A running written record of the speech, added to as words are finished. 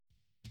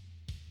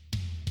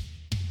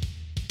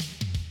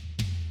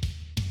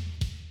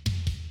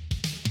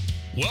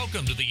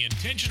Welcome to the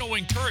Intentional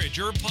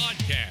Encourager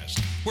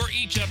podcast, where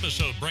each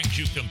episode brings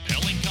you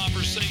compelling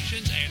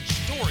conversations and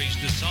stories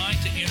designed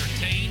to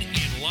entertain,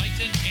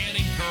 enlighten, and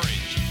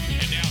encourage.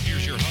 And now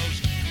here's your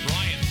host,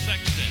 Brian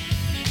Sexton.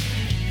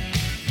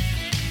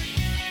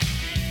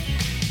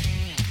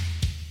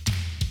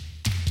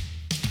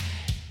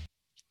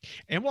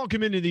 And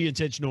welcome into the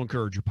Intentional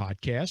Encourager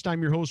podcast.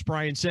 I'm your host,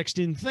 Brian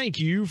Sexton. Thank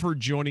you for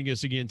joining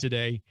us again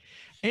today.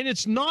 And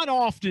it's not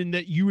often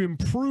that you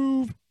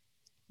improve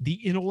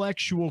the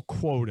intellectual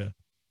quota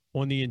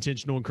on the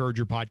Intentional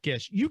Encourager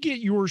podcast. You get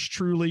yours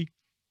truly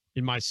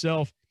and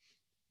myself.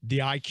 The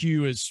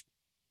IQ is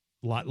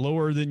a lot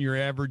lower than your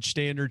average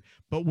standard.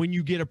 But when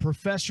you get a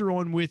professor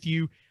on with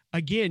you,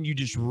 again, you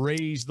just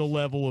raise the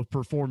level of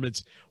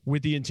performance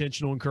with the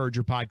Intentional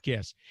Encourager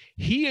podcast.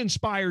 He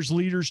inspires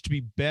leaders to be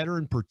better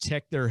and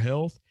protect their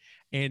health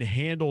and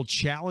handle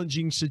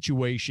challenging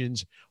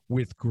situations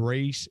with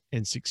grace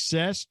and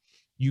success.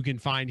 You can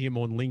find him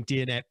on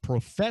LinkedIn at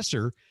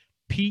Professor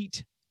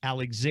Pete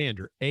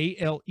Alexander,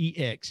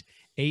 Alexander,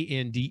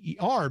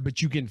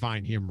 but you can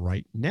find him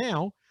right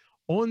now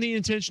on the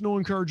Intentional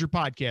Encourager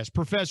podcast.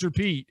 Professor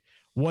Pete,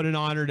 what an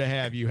honor to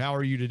have you. How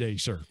are you today,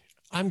 sir?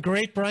 I'm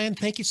great, Brian.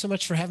 Thank you so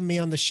much for having me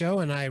on the show,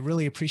 and I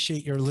really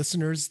appreciate your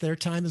listeners, their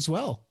time as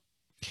well.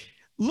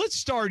 Let's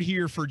start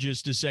here for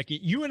just a second.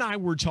 You and I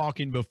were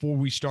talking before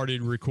we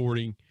started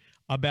recording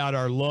about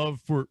our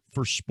love for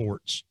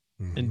sports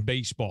and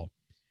baseball.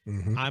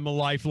 I'm a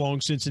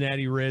lifelong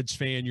Cincinnati Reds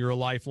fan. You're a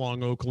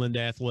lifelong Oakland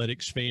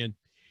Athletics fan.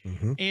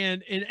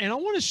 And I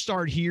want to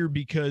start here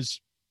because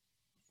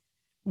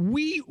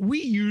we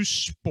use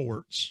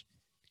sports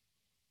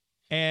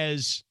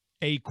as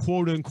a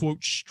quote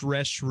unquote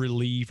stress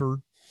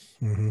reliever.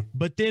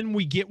 But then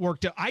we get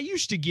worked up. I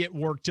used to get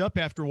worked up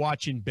after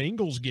watching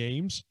Bengals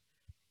games.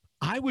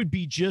 I would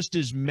be just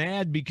as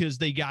mad because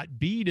they got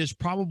beat as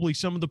probably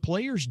some of the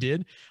players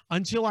did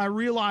until I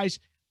realized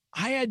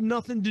I had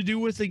nothing to do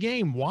with the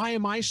game. Why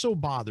am I so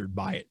bothered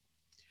by it?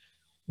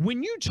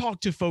 When you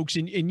talk to folks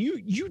and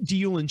you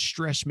deal in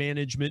stress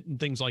management and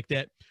things like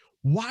that,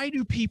 why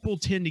do people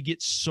tend to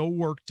get so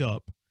worked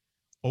up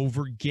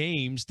over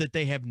games that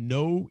they have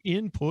no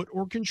input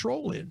or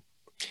control in?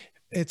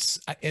 It's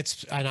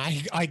and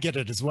I get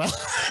it as well.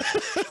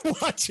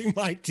 Watching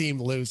my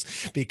team lose,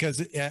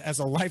 because as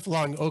a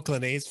lifelong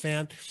Oakland A's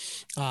fan,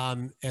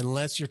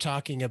 unless you're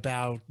talking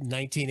about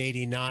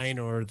 1989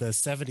 or the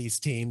 70s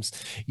teams,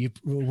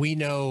 we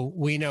know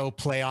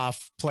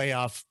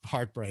playoff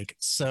heartbreak.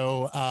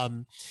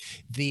 So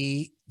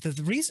the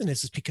reason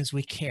is because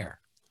we care.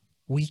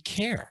 We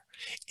care.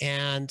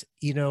 And,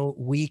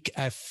 we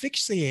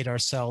fixate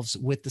ourselves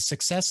with the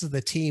success of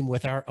the team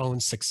with our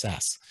own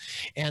success.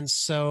 And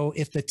so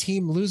if the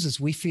team loses,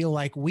 we feel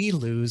like we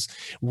lose,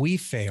 we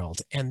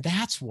failed. And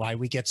that's why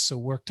we get so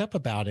worked up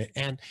about it.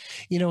 And,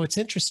 it's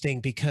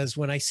interesting because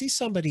when I see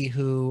somebody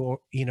who,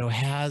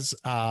 has,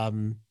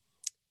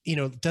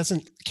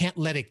 can't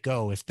let it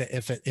go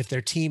if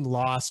their team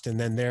lost and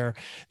then they're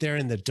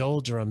in the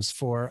doldrums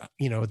for,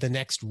 the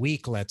next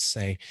week, let's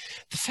say.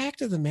 The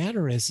fact of the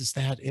matter is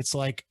that it's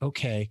like,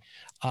 okay,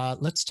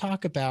 let's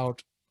talk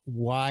about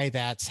why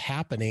that's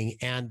happening.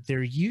 And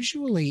there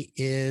usually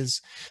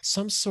is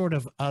some sort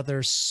of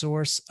other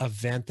source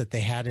event that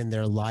they had in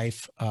their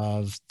life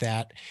of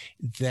that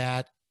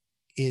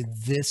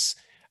this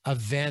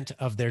event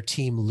of their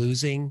team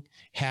losing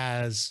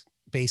has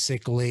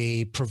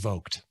basically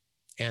provoked.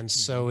 And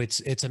so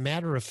it's a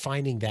matter of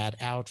finding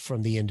that out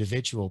from the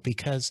individual,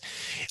 because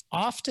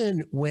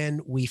often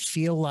when we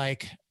feel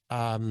like,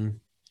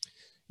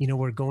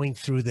 we're going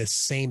through this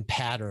same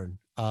pattern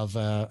of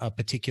a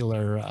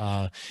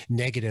particular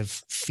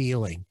negative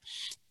feeling,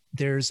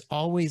 there's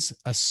always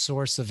a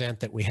source event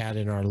that we had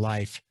in our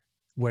life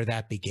where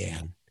that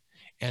began.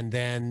 And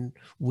then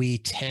we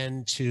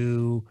tend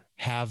to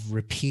have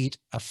repeat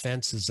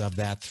offenses of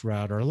that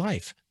throughout our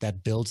life.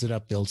 That builds it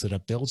up, builds it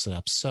up, builds it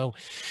up. So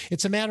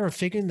it's a matter of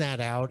figuring that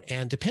out.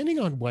 And depending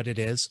on what it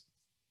is,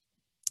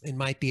 it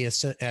might be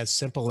as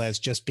simple as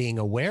just being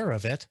aware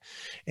of it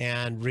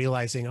and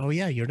realizing, oh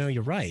yeah,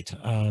 you're right.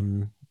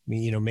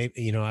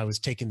 Maybe, I was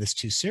taking this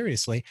too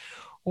seriously.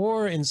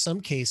 Or in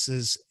some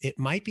cases, it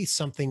might be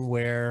something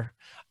where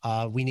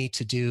we need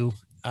to do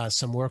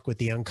some work with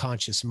the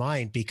unconscious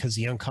mind, because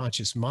the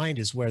unconscious mind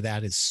is where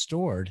that is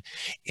stored,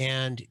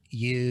 and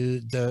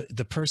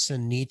the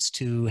person needs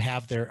to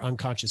have their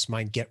unconscious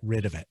mind get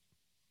rid of it,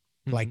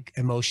 like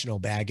emotional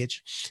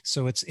baggage.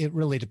 So it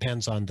really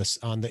depends on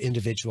the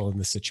individual and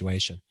the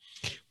situation.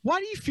 Why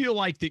do you feel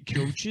like that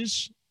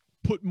coaches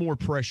put more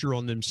pressure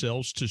on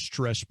themselves to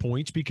stress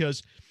points?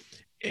 Because,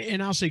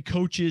 and I'll say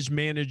coaches,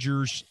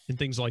 managers, and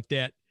things like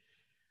that,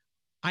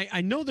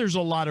 I know there's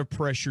a lot of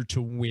pressure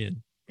to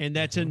win. And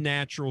that's a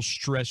natural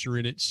stressor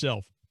in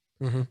itself.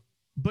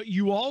 But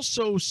you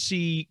also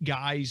see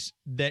guys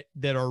that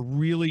are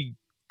really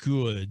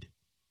good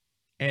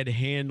at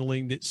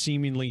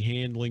seemingly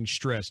handling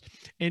stress.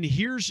 And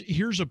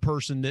here's a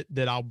person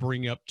that I'll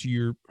bring up to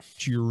your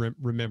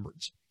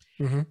remembrance.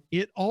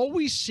 It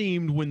always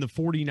seemed when the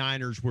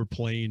 49ers were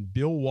playing,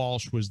 Bill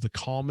Walsh was the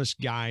calmest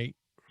guy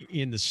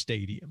in the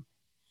stadium.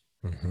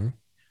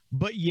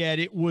 But yet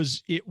it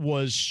was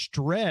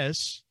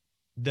stress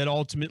that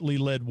ultimately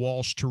led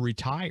Walsh to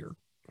retire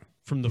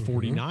from the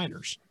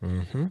 49ers.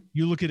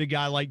 You look at a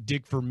guy like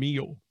Dick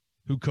Vermeil,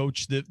 who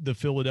coached the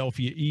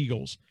Philadelphia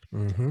Eagles,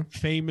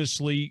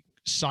 famously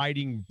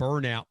citing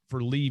burnout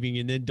for leaving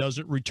and then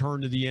doesn't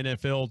return to the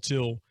NFL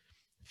till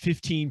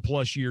 15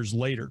 plus years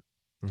later.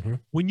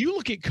 When you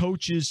look at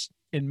coaches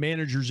and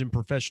managers in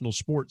professional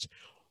sports,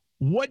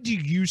 what do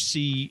you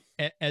see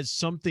as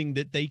something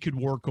that they could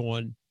work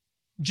on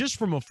just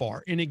from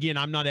afar? And again,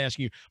 I'm not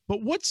asking you,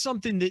 but what's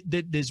something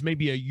that there's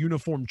maybe a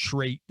uniform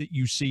trait that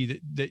you see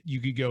that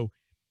you could go,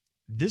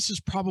 this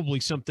is probably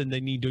something they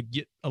need to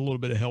get a little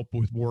bit of help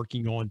with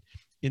working on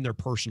in their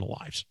personal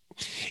lives?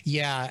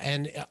 Yeah.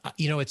 And,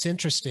 it's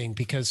interesting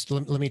because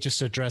let me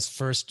just address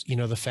first,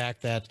 the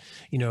fact that,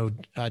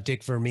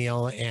 Dick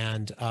Vermeil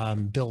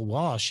and Bill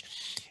Walsh,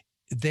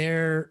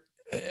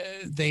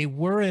 they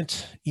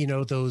weren't,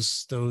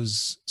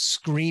 those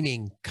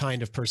screaming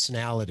kind of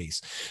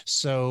personalities.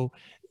 So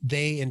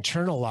they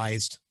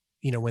internalized,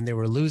 when they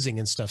were losing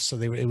and stuff. So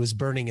it was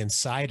burning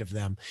inside of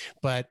them,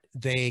 but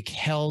they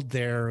held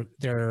their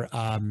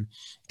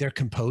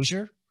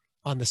composure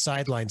on the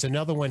sidelines.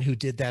 Another one who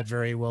did that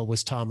very well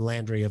was Tom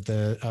Landry of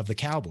the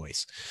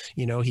Cowboys.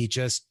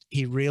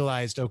 He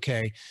realized,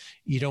 okay,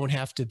 you don't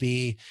have to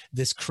be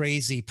this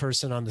crazy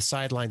person on the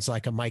sidelines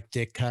like a Mike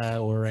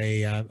Ditka or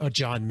a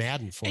John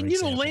Madden, for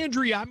example.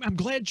 Landry, I'm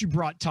glad you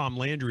brought Tom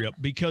Landry up,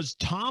 because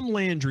Tom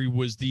Landry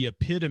was the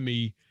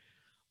epitome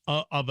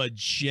of a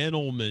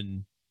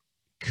gentleman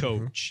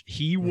coach.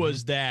 He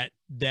was that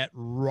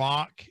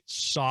rock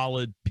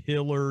solid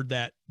pillar,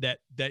 that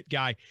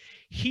guy.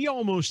 He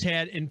almost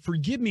had, and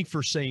forgive me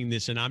for saying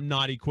this, and I'm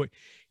not equipped,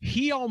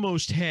 he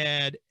almost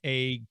had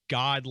a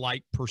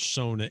godlike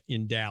persona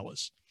in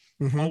Dallas.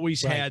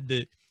 Always had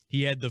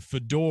he had the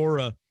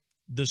fedora,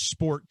 the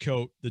sport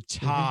coat, the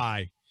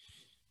tie,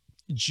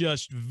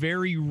 just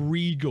very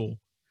regal,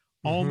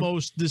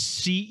 almost the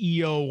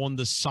CEO on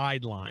the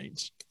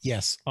sidelines.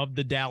 Yes. Of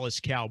the Dallas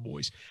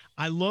Cowboys.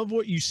 I love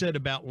what you said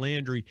about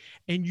Landry,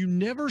 and you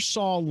never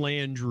saw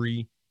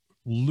Landry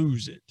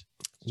lose it.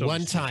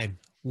 One time.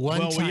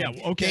 Yeah,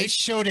 okay. They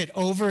showed it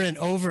over and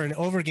over and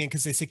over again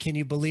because they said, can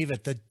you believe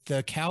it?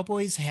 The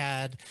Cowboys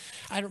had,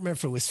 I don't remember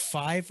if it was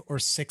 5 or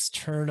 6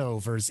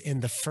 turnovers in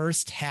the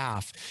first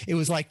half. It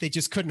was like they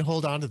just couldn't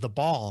hold on to the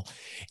ball.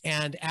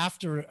 And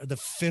after the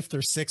 5th or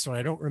 6th one,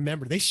 I don't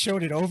remember, they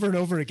showed it over and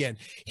over again.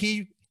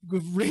 He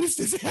raised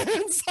his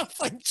hands up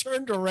and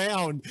turned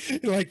around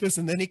like this,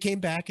 and then he came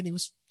back and he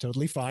was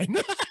totally fine.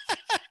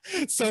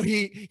 So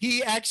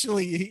he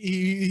actually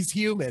he's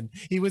human.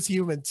 He was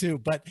human too,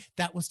 but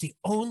that was the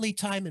only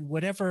time in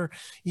whatever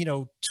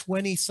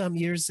 20 some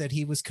years that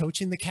he was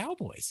coaching the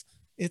Cowboys.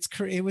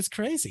 It was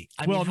crazy.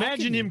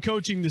 Imagine him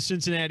coaching the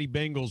Cincinnati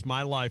Bengals,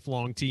 my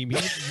lifelong team. He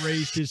would have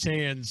raised his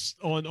hands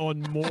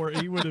on more.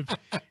 They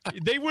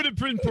would have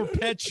been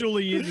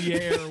perpetually in the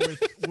air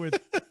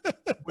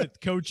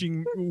with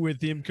coaching,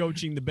 with him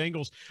coaching the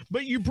Bengals.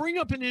 But you bring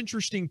up an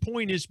interesting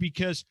point, is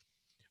because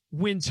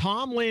when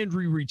Tom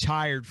Landry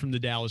retired from the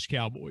Dallas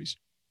Cowboys,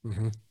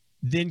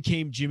 then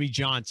came Jimmy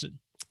Johnson.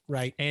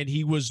 Right. And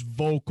he was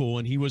vocal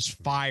and he was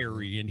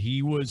fiery and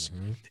he was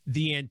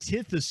the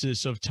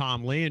antithesis of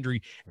Tom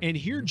Landry. And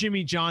here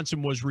Jimmy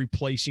Johnson was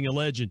replacing a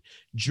legend,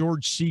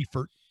 George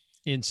Seifert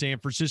in San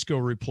Francisco,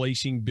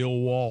 replacing Bill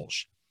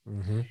Walsh.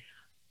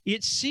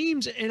 It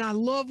seems, and I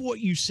love what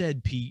you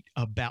said, Pete,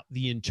 about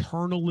the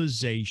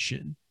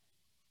internalization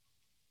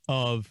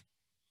of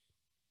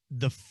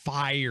the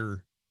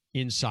fire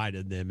inside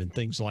of them and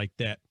things like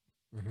that.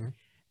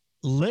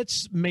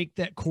 Let's make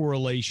that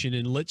correlation,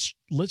 and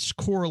let's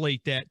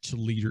correlate that to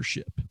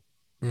leadership.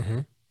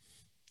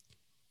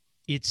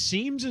 It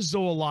seems as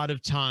though a lot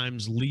of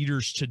times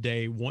leaders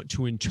today want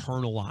to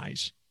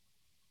internalize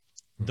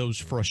those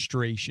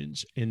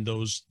frustrations and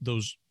those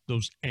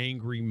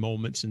angry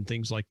moments and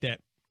things like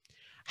that.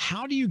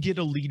 How do you get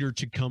a leader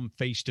to come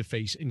face to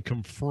face and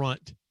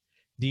confront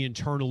the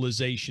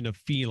internalization of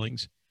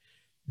feelings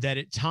that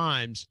at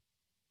times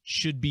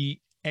should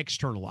be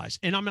externalized?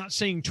 And I'm not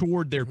saying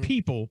toward their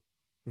people.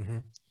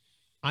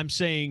 I'm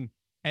saying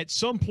at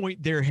some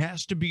point there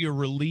has to be a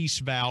release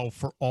valve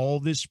for all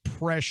this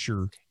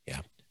pressure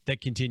that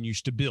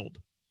continues to build.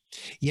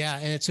 Yeah,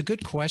 and it's a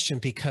good question,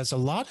 because a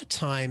lot of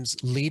times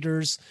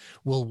leaders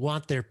will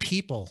want their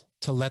people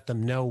to let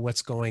them know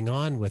what's going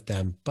on with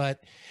them,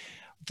 but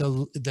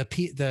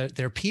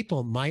their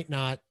people might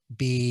not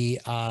be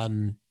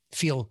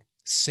feel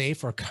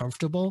safe or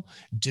comfortable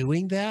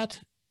doing that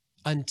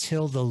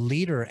until the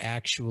leader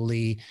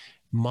actually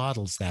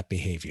models that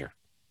behavior.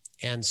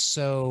 And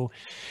so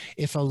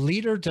if a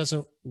leader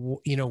doesn't,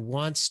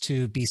 wants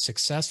to be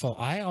successful,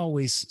 I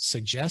always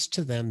suggest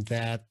to them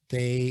that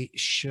they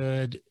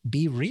should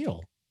be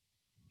real.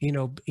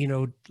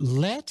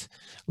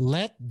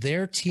 let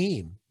their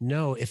team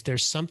know if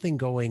there's something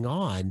going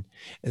on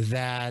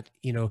that,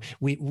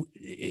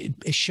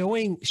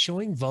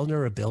 showing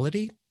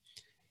vulnerability.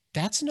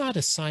 That's not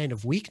a sign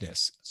of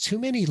weakness. Too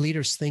many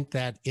leaders think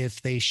that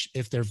if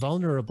they're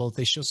vulnerable, if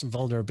they show some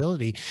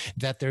vulnerability,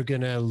 that they're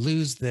going to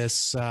lose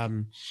this,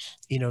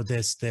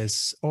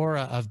 this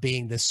aura of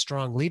being this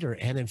strong leader.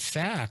 And in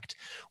fact,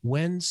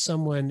 when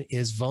someone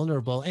is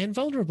vulnerable,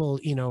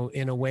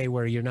 in a way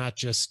where you're not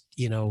just,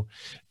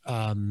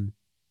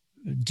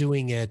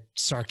 doing it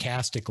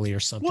sarcastically or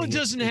something. Well, it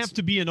doesn't have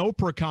to be an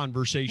Oprah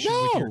conversation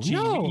with your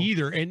team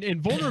either.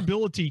 And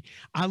vulnerability,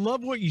 I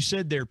love what you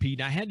said there, Pete.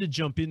 I had to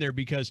jump in there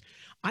because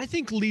I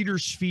think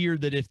leaders fear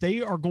that if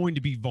they are going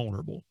to be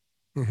vulnerable,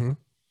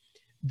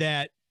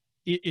 that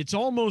it's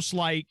almost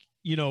like,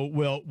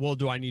 well,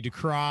 do I need to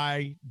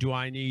cry? Do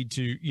I need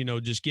to,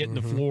 just get in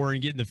the floor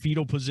and get in the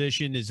fetal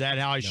position? Is that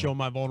how I show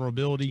my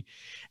vulnerability?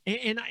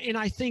 And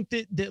I think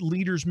that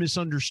leaders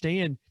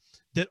misunderstand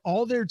that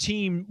all their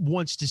team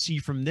wants to see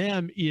from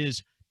them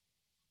is,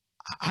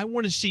 I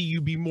want to see you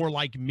be more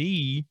like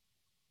me,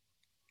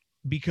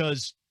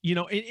 because,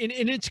 and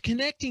it's a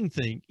connecting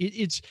thing.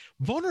 It's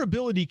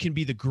vulnerability can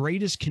be the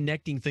greatest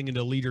connecting thing that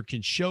a leader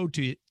can show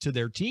to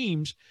their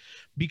teams,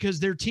 because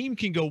their team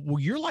can go, well,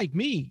 you're like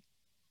me.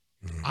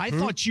 I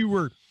thought you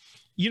were,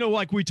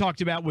 like we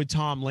talked about with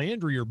Tom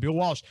Landry or Bill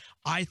Walsh,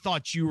 I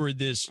thought you were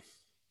this,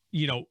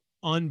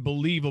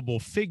 unbelievable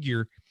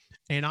figure.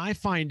 And I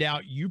find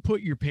out you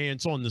put your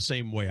pants on the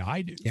same way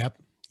I do.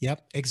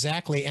 Yep,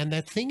 exactly. And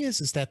the thing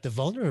is that the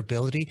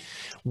vulnerability,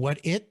 what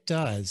it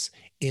does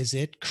is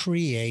it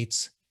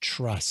creates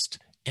trust.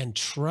 And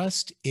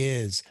trust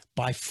is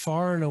by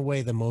far and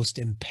away the most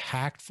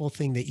impactful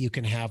thing that you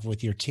can have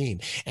with your team.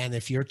 And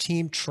if your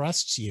team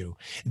trusts you,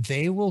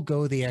 they will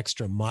go the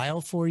extra mile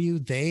for you.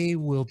 They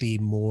will be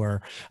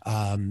more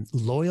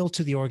loyal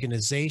to the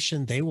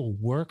organization. They will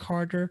work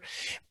harder,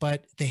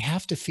 but they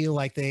have to feel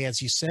like they,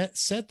 as you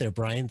said there,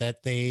 Brian,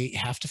 that they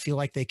have to feel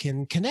like they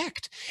can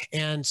connect.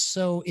 And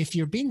so if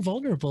you're being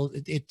vulnerable,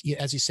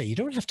 as you say, you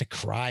don't have to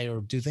cry or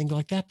do things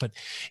like that. But,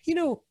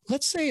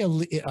 let's say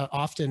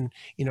often,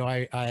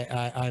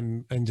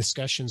 I'm in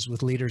discussions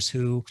with leaders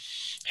who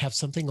have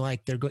something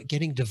like they're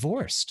getting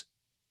divorced,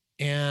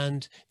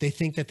 and they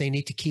think that they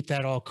need to keep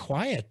that all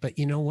quiet. But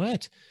you know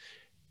what?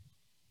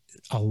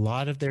 A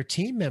lot of their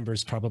team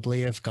members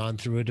probably have gone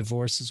through a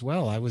divorce as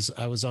well. I was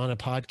on a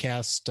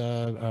podcast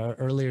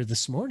earlier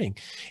this morning,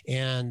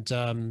 and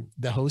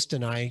the host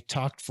and I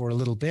talked for a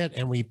little bit,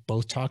 and we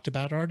both talked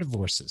about our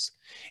divorces,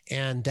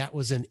 and that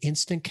was an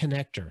instant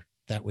connector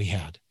that we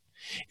had.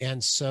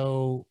 And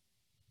so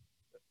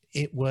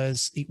it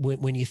was,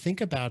 when you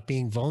think about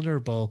being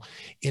vulnerable,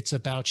 it's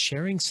about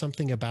sharing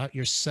something about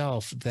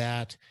yourself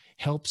that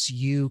helps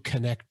you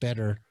connect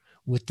better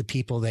with the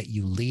people that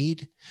you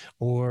lead,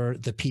 or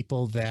the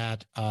people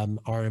that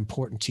are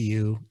important to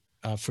you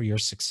for your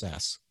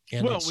success.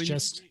 And well,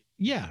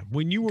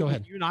 when you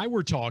and I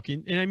were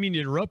talking, and I mean to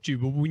interrupt you,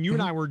 but when you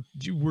and I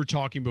were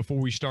talking before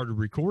we started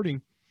recording,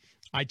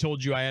 I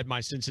told you I had my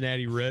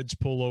Cincinnati Reds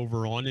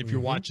pullover on. If you're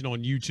watching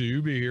on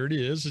YouTube, here it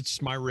is.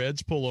 It's my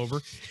Reds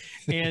pullover.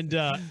 And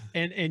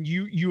and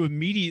you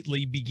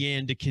immediately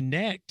began to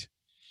connect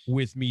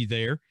with me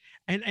there.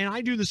 And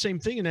I do the same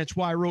thing. And that's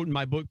why I wrote in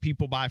my book,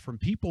 People Buy From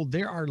People.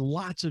 There are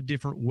lots of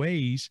different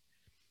ways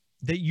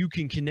that you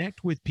can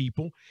connect with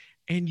people.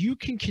 And you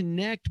can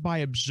connect by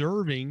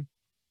observing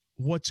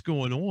what's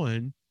going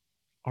on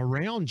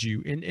around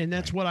you. And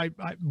that's what I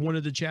one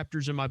of the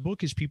chapters in my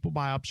book is People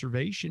by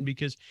Observation,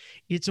 because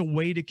it's a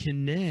way to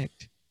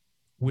connect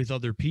with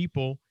other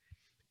people.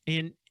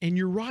 And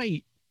you're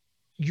right,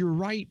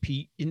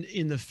 Pete,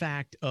 in the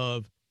fact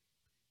of,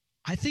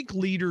 I think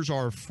leaders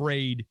are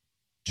afraid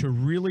to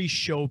really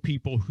show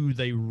people who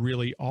they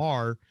really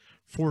are,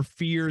 for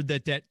fear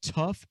that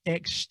tough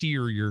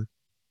exterior,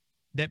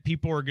 that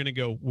people are going to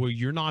go, well,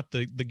 you're not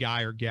the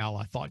guy or gal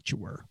I thought you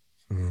were.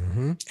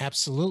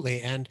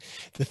 Absolutely. And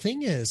the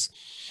thing is,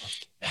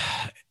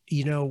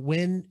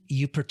 when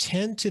you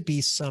pretend to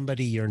be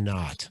somebody you're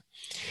not,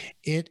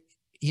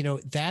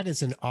 that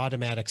is an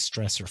automatic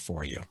stressor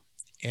for you.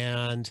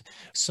 And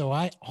so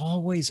I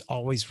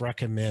always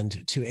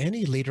recommend to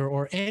any leader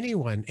or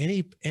anyone,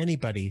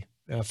 anybody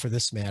for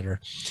this matter,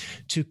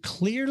 to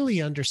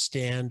clearly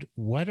understand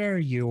what are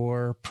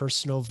your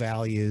personal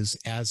values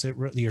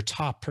your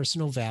top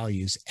personal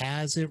values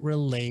as it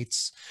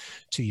relates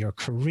to your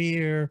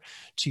career,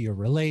 to your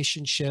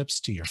relationships,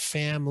 to your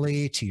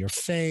family, to your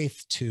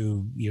faith,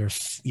 to your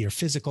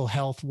physical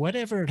health,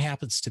 whatever it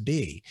happens to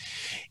be.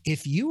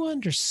 If you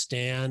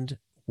understand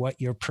what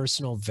your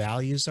personal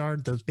values are,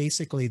 those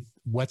basically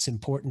what's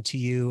important to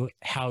you,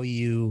 how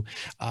you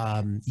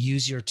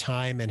use your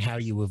time and how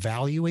you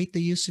evaluate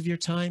the use of your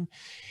time,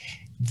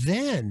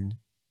 then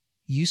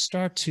you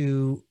start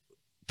to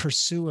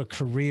pursue a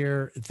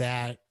career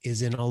that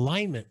is in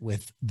alignment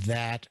with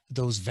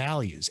those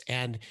values.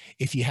 And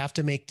if you have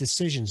to make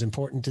decisions,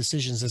 important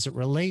decisions as it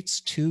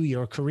relates to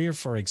your career,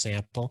 for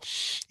example,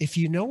 if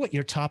you know what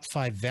your top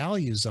 5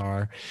 values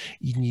are,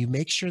 you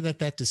make sure that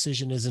that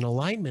decision is in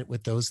alignment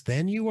with those,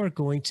 then you are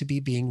going to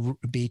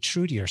be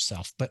true to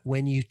yourself. But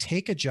when you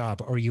take a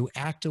job or you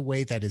act a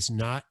way that is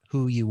not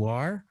who you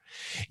are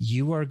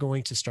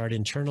going to start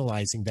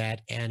internalizing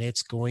that, and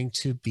it's going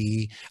to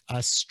be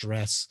a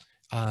stress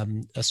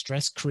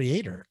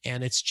creator,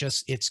 and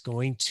it's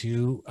going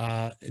to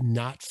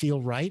not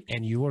feel right,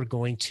 and you are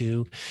going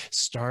to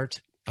start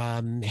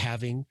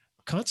having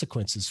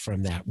consequences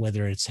from that,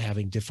 whether it's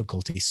having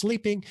difficulty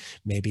sleeping,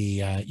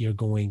 maybe you're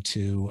going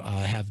to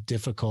have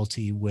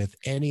difficulty with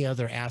any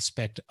other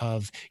aspect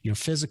of your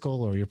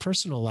physical or your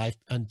personal life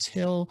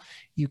until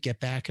you get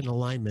back in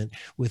alignment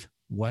with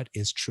what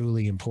is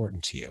truly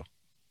important to you.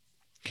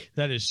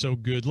 That is so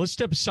good. Let's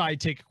step aside,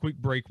 take a quick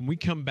break. When we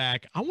come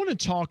back, I want to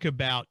talk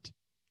about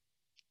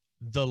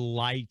the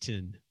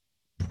Lighten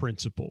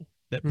principle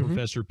that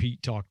Professor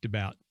Pete talked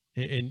about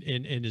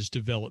and has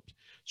developed.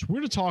 So we're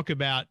going to talk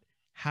about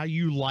how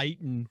you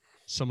lighten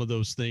some of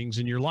those things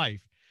in your life.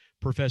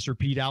 Professor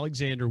Pete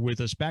Alexander with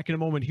us. Back in a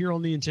moment here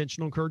on the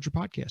Intentional Encourager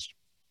podcast.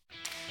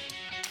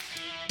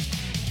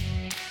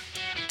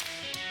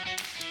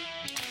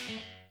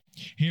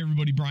 Hey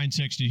everybody, Brian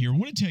Sexton here. I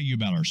want to tell you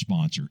about our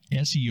sponsor,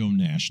 SEO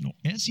National.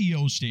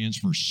 SEO stands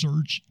for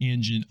Search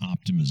Engine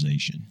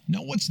Optimization.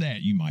 Now, what's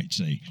that, you might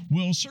say?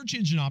 Well, search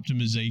engine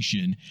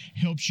optimization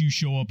helps you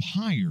show up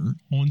higher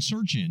on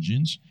search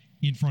engines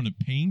in front of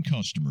paying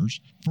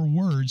customers for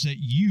words that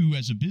you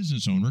as a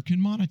business owner can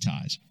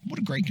monetize. What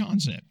a great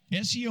concept.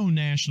 SEO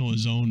National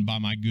is owned by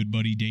my good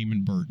buddy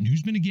Damon Burton,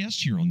 who's been a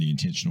guest here on the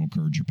Intentional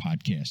Encourager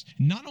podcast.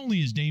 Not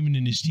only has Damon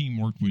and his team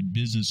worked with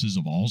businesses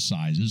of all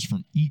sizes,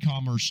 from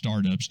e-commerce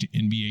startups to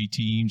NBA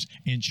teams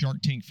and Shark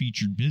Tank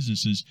featured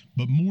businesses,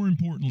 but more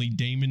importantly,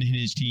 Damon and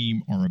his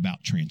team are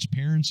about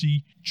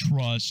transparency,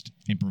 trust,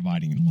 and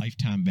providing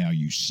lifetime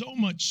value. So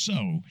much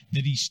so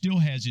that he still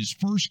has his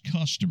first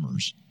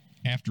customers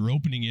after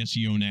opening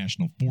SEO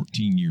National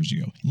 14 years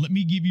ago. Let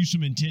me give you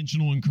some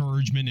intentional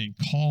encouragement and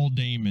call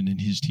Damon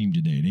and his team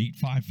today at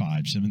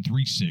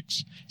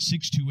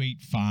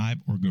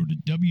 855-736-6285 or go to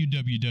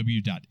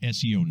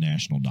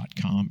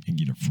www.seonational.com and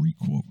get a free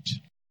quote.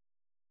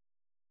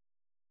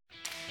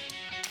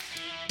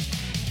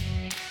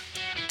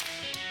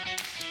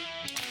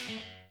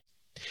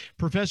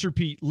 Professor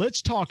Pete,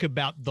 let's talk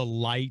about the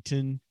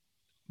Lighten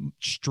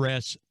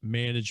stress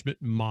management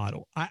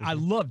model. I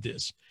love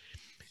this.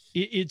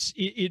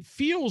 It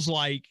feels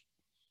like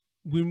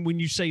when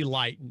you say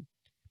lighten,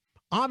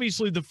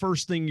 obviously the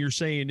first thing you're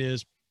saying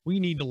is we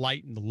need to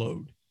lighten the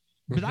load.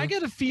 But I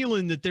got a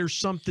feeling that there's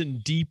something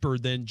deeper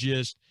than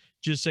just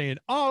saying,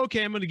 oh,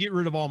 okay, I'm going to get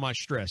rid of all my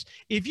stress.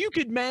 If you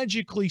could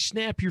magically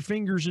snap your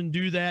fingers and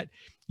do that,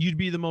 you'd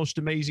be the most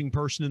amazing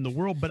person in the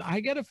world. But I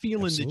got a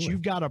feeling that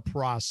you've got a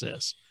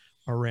process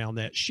around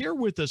that. Share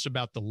with us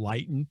about the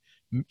Lighten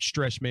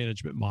stress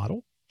management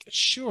model.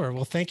 Sure.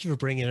 Well, thank you for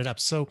bringing it up.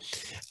 So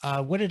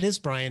what it is,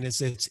 Brian, is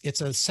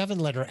it's a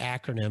 7-letter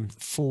acronym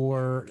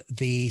for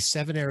the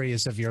 7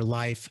 areas of your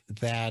life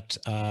that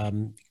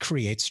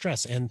create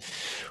stress. And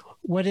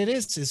what it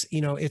is,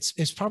 you know,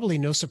 it's probably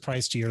no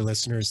surprise to your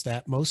listeners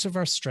that most of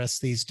our stress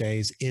these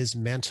days is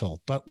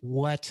mental. But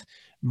what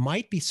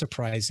might be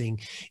surprising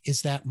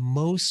is that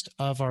most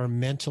of our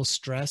mental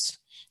stress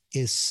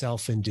is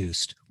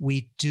self-induced.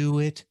 We do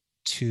it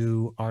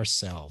to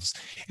ourselves.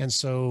 And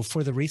so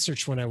for the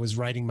research, when I was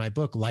writing my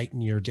book, Lighten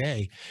Your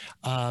Day,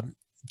 I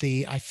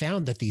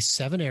found that these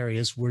 7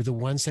 areas were the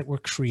ones that were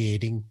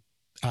creating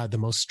the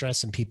most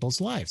stress in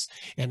people's lives.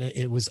 And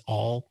it was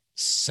all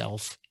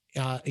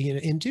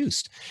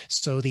self-induced.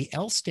 So the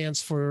L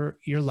stands for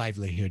your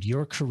livelihood,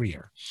 your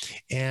career.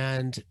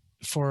 And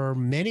for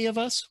many of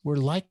us, we're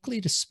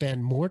likely to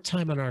spend more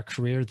time on our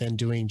career than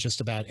doing just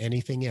about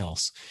anything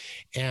else.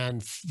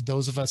 And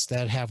those of us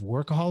that have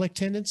workaholic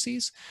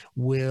tendencies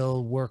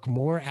will work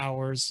more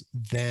hours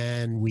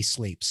than we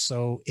sleep.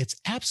 So it's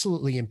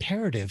absolutely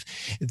imperative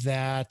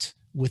that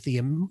with the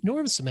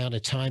enormous amount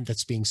of time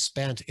that's being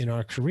spent in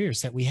our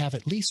careers, that we have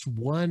at least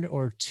 1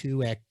 or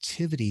 2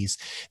 activities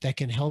that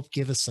can help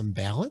give us some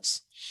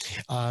balance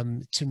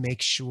to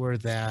make sure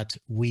that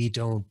we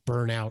don't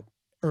burn out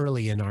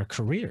early in our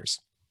careers.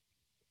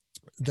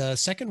 The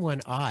second one,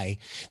 I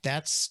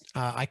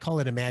call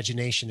it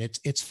imagination.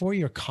 It's for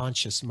your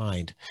conscious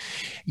mind.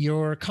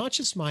 Your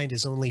conscious mind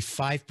is only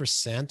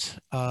 5%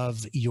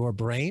 of your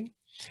brain,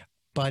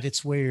 but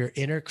it's where your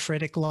inner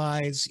critic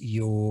lies,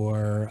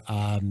 your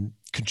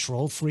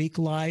control freak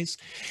lies,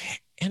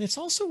 and it's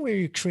also where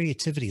your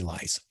creativity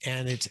lies.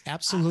 And it's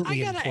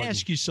absolutely important. I got to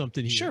ask you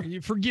something here.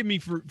 Sure. Forgive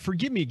me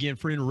again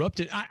for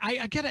interrupting.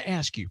 I got to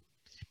ask you.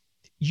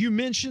 You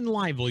mentioned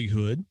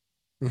livelihood,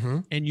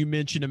 and you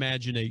mentioned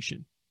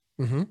imagination,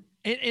 and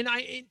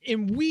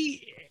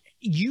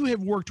you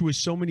have worked with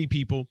so many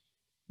people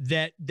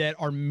that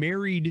are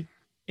married,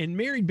 and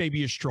married may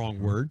be a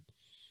strong word,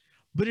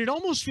 but it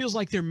almost feels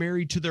like they're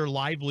married to their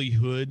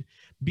livelihood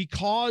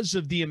because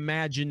of the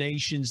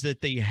imaginations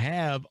that they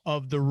have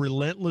of the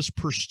relentless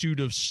pursuit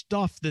of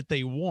stuff that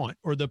they want,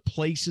 or the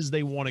places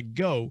they want to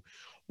go,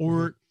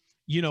 or,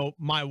 you know,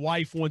 my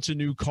wife wants a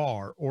new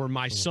car, or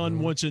my son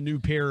wants a new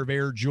pair of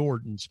Air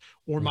Jordans,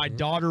 or my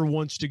daughter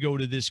wants to go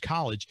to this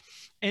college.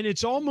 And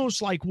it's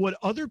almost like what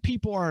other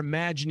people are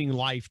imagining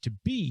life to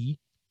be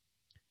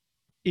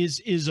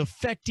is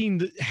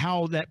affecting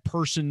how that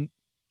person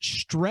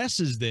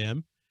stresses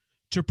them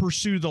to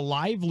pursue the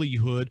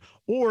livelihood.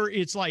 Or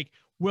it's like,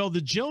 well,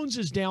 the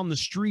Joneses down the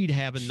street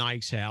have a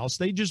nice house.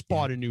 They just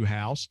bought a new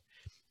house.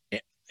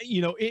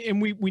 You know,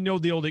 and we know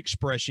the old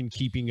expression,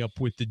 keeping up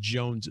with the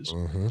Joneses.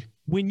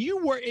 When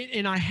you were,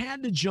 and I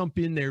had to jump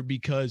in there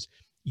because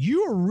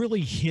you are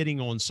really hitting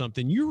on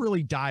something. You're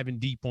really diving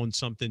deep on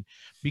something,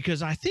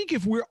 because I think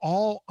if we're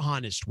all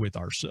honest with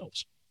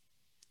ourselves,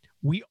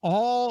 we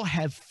all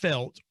have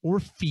felt or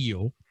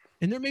feel,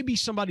 and there may be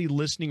somebody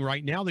listening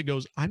right now that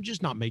goes, I'm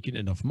just not making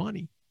enough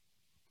money.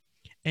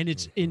 And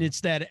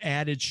it's that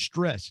added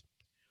stress.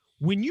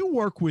 When you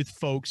work with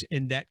folks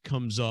and that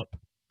comes up,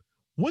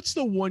 what's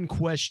the one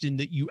question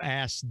that you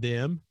ask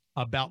them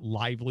about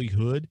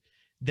livelihood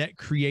that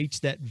creates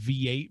that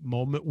V8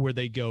 moment where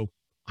they go,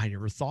 I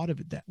never thought of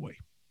it that way?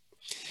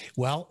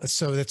 Well,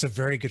 so that's a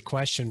very good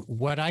question.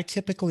 What I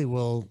typically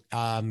will,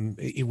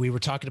 we were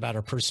talking about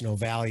our personal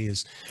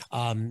values.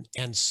 And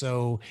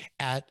so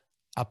at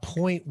a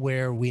point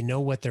where we know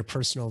what their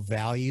personal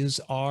values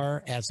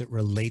are as it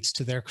relates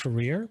to their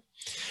career,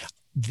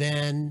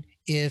 then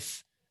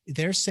if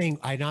they're saying,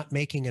 I'm not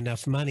making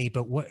enough money,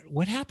 but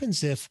what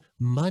happens if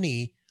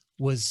money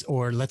was,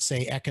 or let's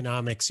say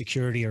economic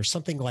security or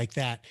something like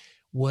that,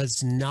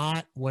 was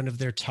not one of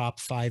their top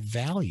 5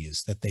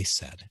 values that they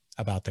said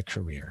about the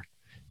career?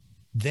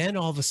 Then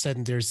all of a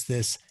sudden there's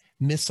this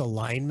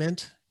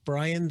misalignment,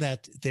 Brian,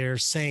 that they're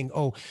saying,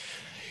 oh,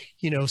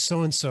 you know,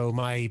 so-and-so,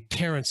 my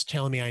parents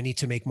telling me I need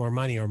to make more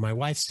money, or my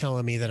wife's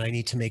telling me that I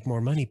need to make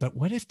more money. But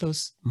what if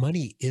those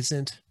money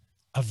isn't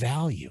a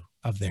value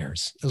of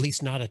theirs, at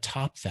least not a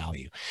top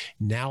value?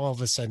 Now, all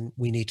of a sudden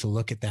we need to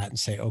look at that and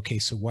say, okay,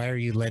 so why are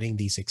you letting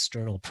these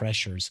external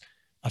pressures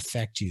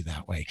affect you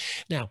that way?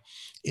 Now,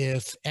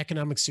 if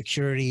economic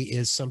security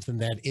is something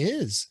that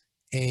is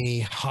a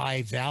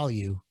high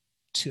value,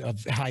 to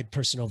a high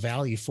personal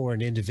value for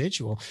an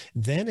individual,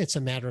 then it's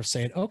a matter of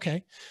saying,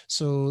 okay,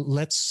 so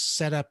let's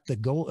set up the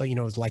goal, you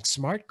know, like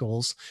SMART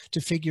goals,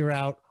 to figure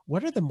out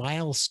what are the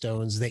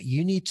milestones that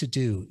you need to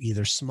do,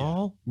 either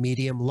small,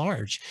 medium,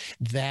 large,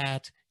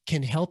 that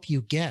can help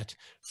you get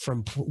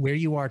from where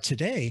you are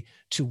today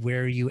to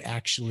where you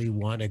actually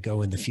want to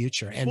go in the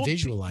future, and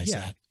visualize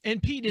that.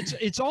 And Pete,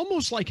 it's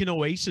almost like an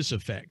oasis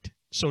effect,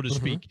 so to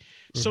speak.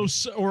 So,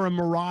 or a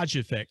mirage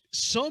effect.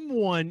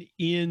 Someone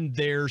in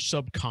their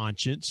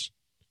subconscious,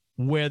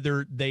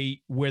 whether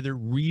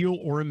real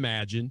or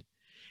imagined,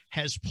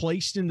 has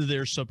placed into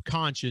their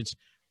subconscious,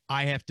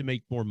 I have to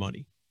make more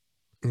money.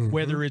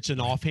 Whether it's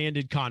an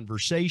offhanded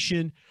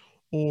conversation,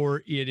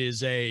 or it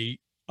is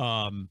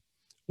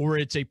or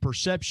it's a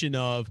perception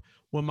of,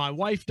 when my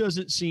wife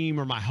doesn't seem,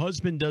 or my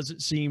husband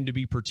doesn't seem to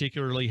be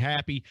particularly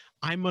happy,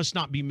 I must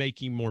not be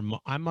making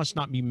I must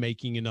not be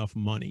making enough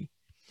money.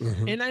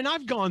 And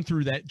I've gone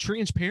through that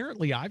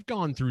transparently. I've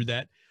gone through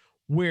that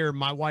where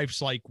my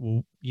wife's like,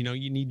 well, you know,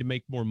 you need to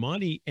make more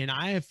money. And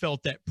I have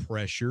felt that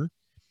pressure,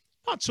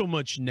 not so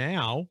much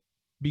now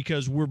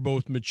because we're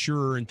both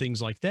mature and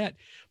things like that.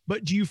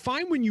 But do you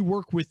find when you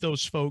work with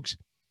those folks,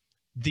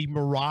 the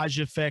mirage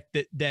effect,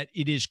 that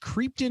it is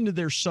creeped into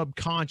their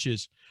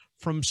subconscious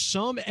from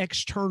some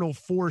external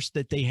force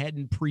that they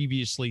hadn't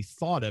previously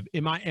thought of?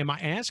 Am I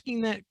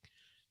asking that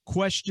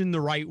question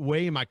the right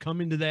way? Am I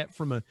coming to that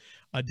from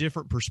a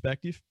different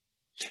perspective?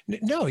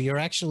 No, you're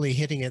actually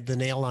hitting the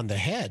nail on the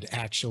head,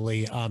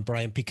 actually,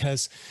 Brian,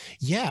 because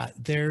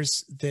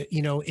there's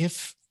you know,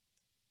 if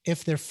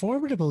their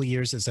formidable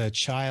years as a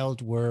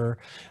child were,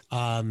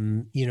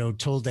 you know,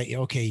 told that,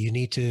 okay, you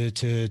need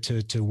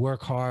to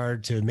work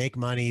hard to make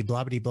money,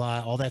 blah, blah,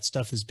 blah, all that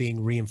stuff is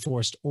being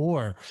reinforced.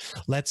 Or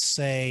let's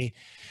say,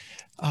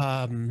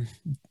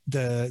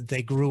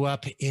 they grew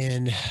up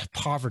in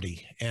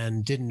poverty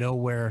and didn't know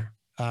where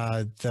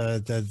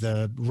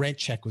the rent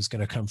check was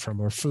going to come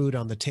from, or food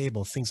on the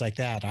table, things like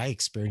that. I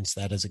experienced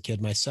that as a kid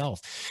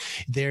myself.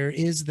 There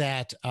is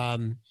that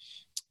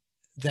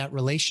that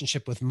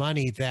relationship with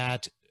money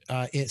that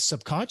it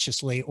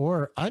subconsciously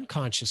or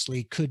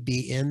unconsciously could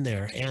be in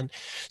there. And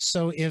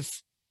so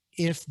if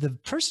the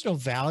personal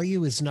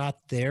value is not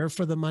there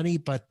for the money,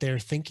 but they're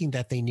thinking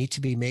that they need to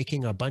be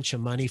making a bunch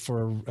of money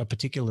for a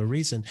particular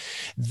reason,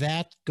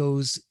 that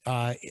goes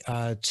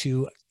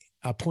to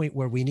a point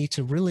where we need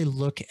to really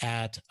look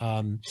at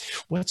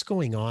what's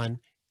going on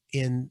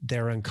in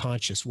their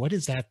unconscious. What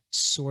is that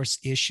source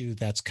issue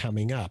that's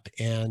coming up?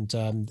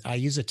 And I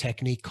use a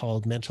technique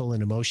called mental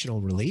and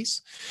emotional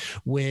release,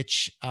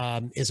 which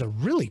is a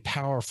really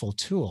powerful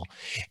tool.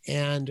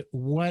 And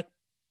what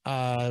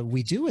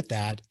we do with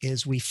that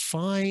is we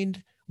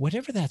find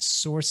whatever that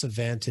source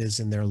event is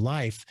in their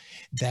life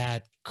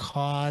that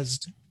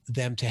caused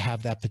them to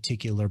have that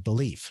particular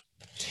belief.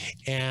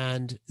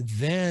 And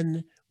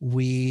then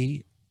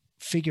we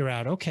figure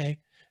out, okay,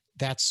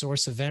 that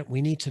source event,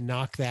 we need to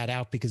knock that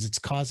out because it's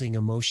causing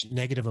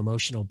negative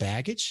emotional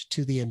baggage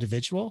to the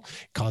individual,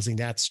 causing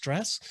that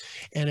stress.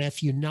 And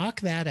if you knock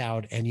that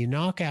out and you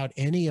knock out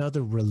any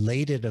other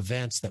related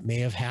events that may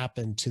have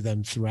happened to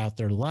them throughout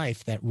their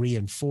life that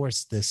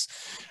reinforce this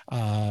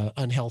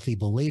unhealthy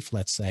belief,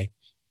 let's say,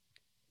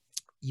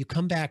 you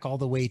come back all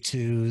the way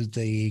to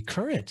the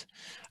current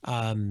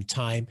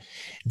time,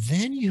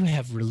 then you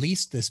have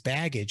released this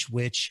baggage,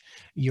 which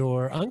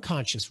your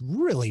unconscious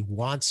really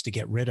wants to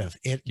get rid of.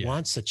 It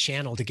wants a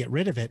channel to get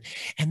rid of it.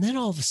 And then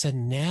all of a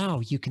sudden now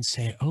you can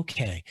say,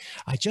 okay,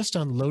 I just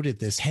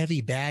unloaded this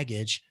heavy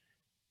baggage.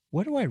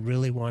 What do I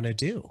really want to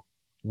do?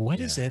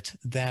 What is it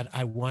that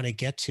I want to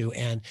get to?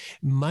 And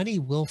money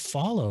will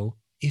follow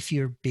if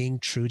you're being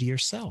true to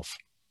yourself.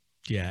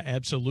 Yeah,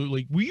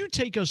 absolutely. Will you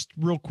take us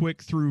real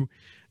quick through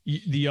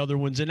the other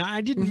ones? And I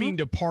didn't mean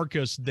to park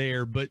us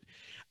there, but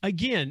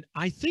again,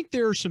 I think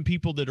there are some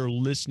people that are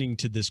listening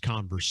to this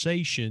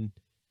conversation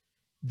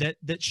that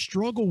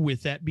struggle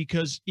with that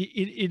because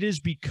it has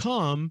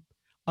become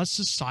a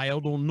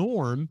societal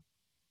norm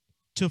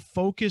to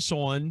focus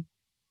on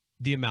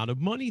the amount of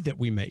money that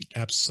we make.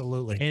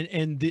 Absolutely.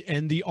 And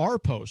the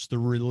RPOS, the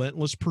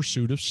relentless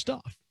pursuit of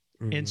stuff.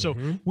 And so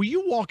will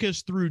you walk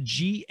us through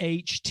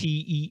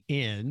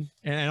GHTEN?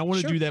 And I want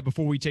to do that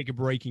before we take a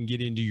break and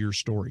get into your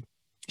story.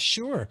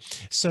 Sure.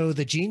 So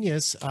the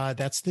genius,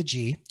 that's the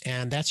G,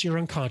 and that's your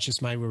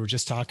unconscious mind. We were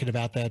just talking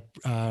about that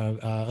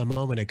a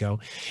moment ago.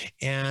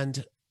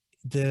 And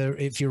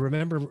if you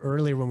remember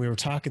earlier when we were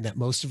talking that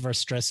most of our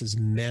stress is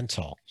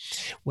mental.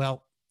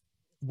 Well,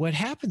 what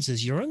happens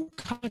is your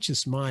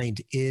unconscious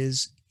mind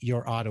is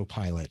your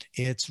autopilot.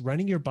 It's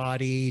running your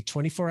body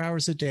 24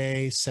 hours a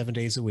day, 7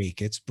 days a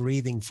week. It's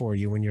breathing for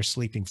you when you're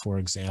sleeping, for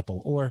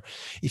example. Or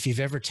if you've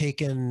ever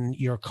taken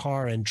your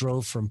car and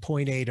drove from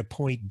point A to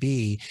point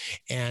B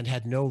and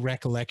had no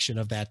recollection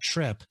of that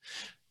trip,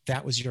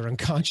 that was your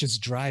unconscious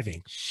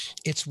driving.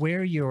 It's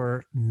where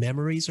your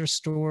memories are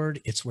stored.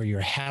 It's where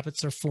your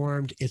habits are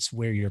formed. It's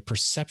where your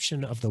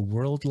perception of the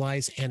world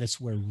lies. And it's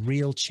where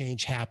real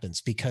change happens,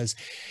 because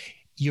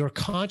your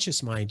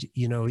conscious mind,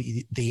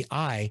 the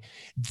I,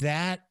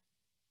 that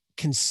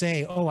can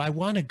say, oh, I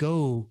want to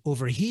go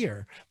over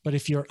here. But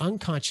if your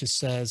unconscious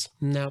says,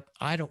 no,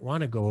 I don't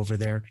want to go over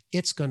there,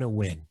 it's going to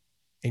win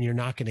and you're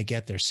not going to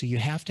get there. So you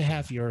have to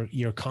have your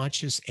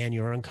conscious and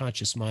your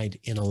unconscious mind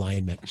in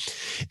alignment.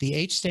 The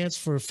H stands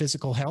for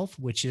physical health,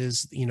 which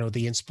is,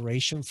 the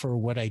inspiration for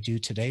what I do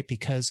today,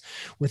 because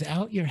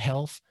without your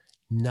health,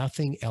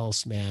 nothing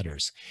else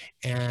matters.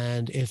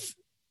 And if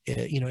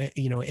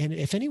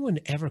anyone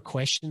ever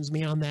questions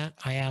me on that,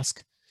 I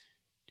ask,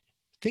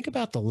 think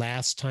about the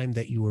last time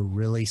that you were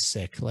really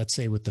sick, let's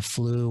say with the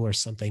flu or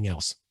something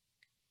else.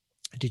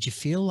 Did you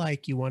feel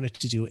like you wanted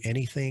to do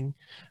anything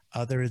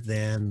other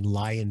than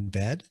lie in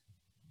bed?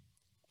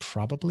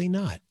 Probably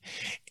not.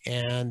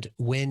 And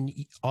when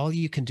all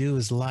you can do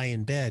is lie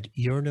in bed,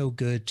 you're no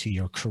good to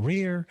your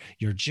career,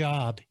 your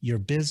job, your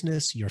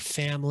business, your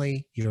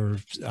family, your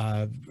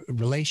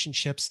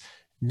relationships,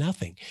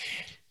 nothing.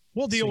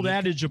 Well, the old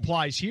adage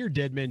applies here,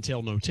 dead men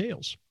tell no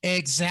tales.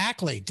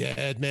 Exactly.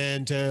 Dead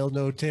men tell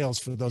no tales,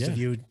 for those of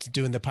you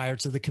doing the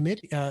Pirates of the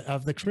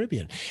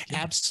Caribbean. Yeah.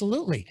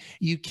 Absolutely.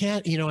 You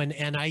can't,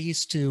 and I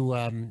used to,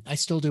 I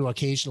still do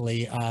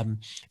occasionally,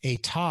 a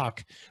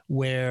talk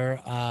where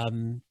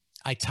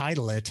I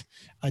title it,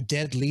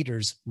 Dead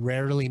Leaders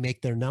Rarely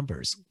Make Their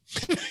Numbers.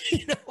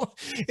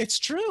 It's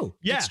true.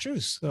 Yeah, it's true.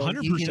 So,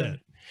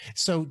 100%.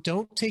 So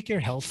don't take your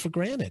health for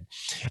granted.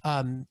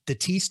 The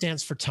T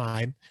stands for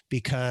time,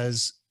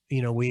 because,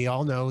 we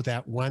all know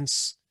that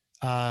once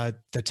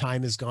the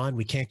time is gone,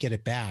 we can't get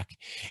it back.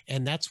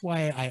 And that's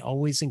why I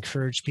always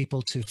encourage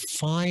people to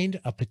find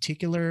a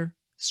particular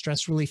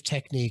stress relief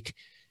technique,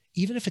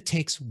 even if it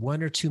takes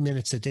 1 or 2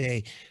 minutes a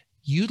day.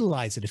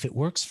 Utilize it. If it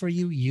works for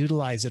you,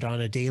 utilize it on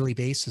a daily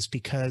basis,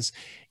 because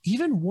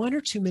even 1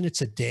 or 2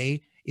 minutes a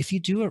day, if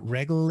you do it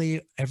regularly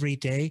every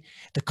day,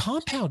 the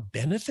compound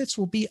benefits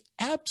will be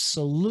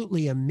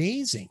absolutely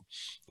amazing.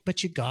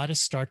 But you got to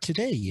start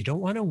today. You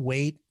don't want to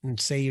wait and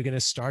say you're going to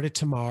start it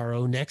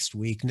tomorrow, next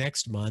week,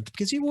 next month,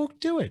 because you won't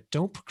do it.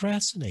 Don't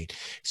procrastinate.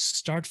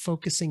 Start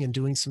focusing and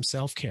doing some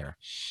self-care.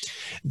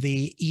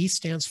 The E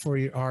stands for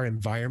our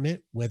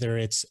environment, whether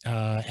it's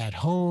at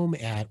home,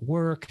 at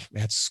work,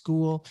 at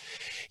school.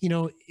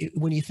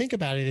 When you think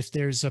about it, if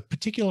there's a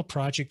particular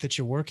project that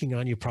you're working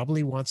on, you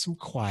probably want some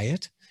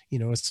quiet,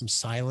 some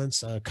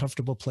silence, a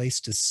comfortable place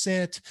to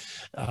sit,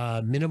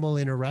 minimal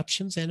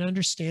interruptions, and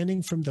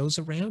understanding from those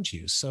around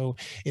you. So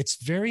it's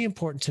very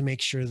important to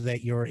make sure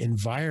that your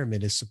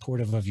environment is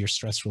supportive of your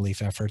stress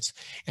relief efforts.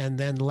 And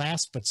then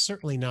last, but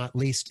certainly not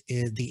least,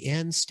 the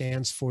N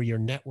stands for your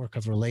network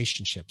of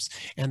relationships.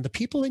 And the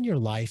people in your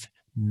life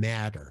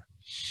matter.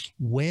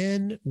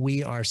 When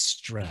we are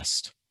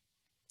stressed,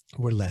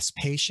 we're less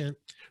patient,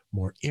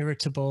 more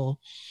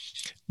irritable,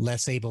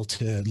 less able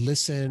to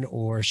listen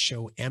or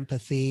show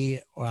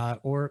empathy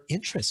or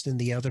interest in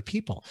the other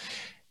people.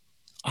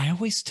 I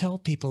always tell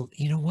people,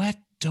 you know what?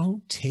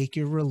 Don't take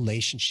your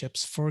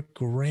relationships for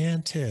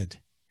granted.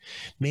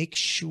 Make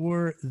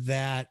sure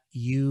that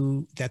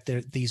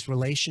these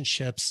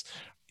relationships,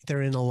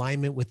 they're in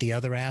alignment with the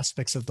other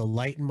aspects of the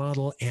Lighten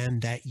model, and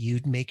that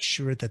you make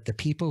sure that the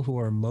people who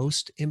are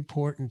most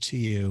important to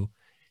you,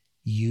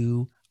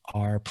 you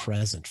are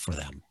present for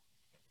them.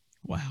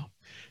 Wow.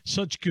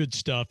 Such good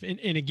stuff. And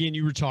again,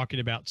 you were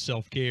talking about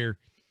self-care.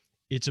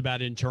 It's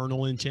about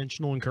internal,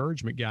 intentional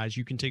encouragement, guys.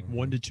 You can take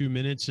 1 to 2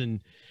 minutes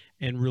and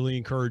really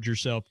encourage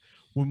yourself.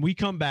 When we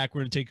come back,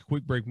 we're going to take a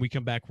quick break. When we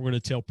come back, we're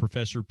going to tell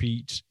Professor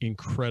Pete's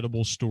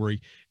incredible story.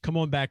 Come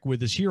on back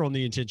with us here on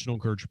the Intentional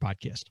Encourager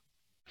Podcast.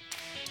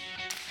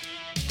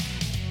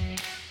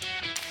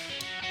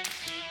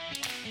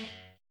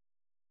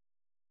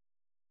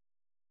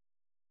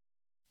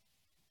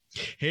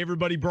 Hey,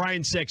 everybody,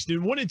 Brian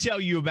Sexton. Want to tell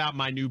you about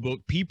my new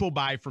book, People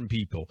Buy From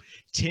People,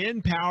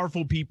 10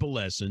 Powerful People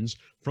Lessons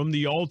from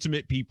the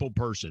Ultimate People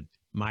Person,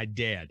 my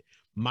dad.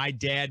 My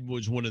dad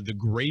was one of the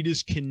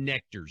greatest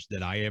connectors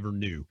that I ever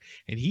knew,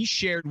 and he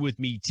shared with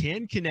me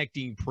 10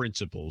 connecting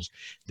principles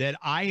that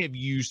I have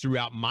used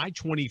throughout my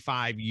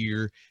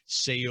 25-year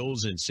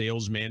sales and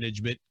sales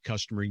management,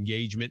 customer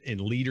engagement, and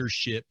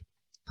leadership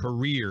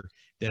career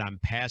that I'm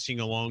passing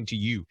along to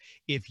you.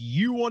 If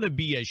you want to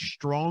be a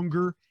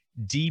stronger,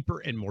 deeper,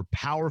 and more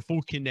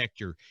powerful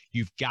connector,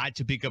 you've got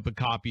to pick up a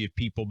copy of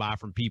People Buy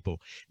From People.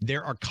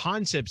 There are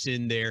concepts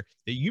in there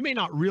that you may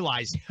not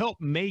realize help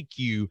make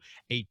you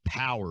a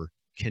power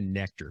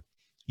connector.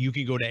 You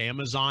can go to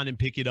Amazon and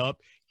pick it up,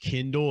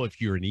 Kindle if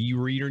you're an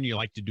e-reader and you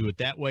like to do it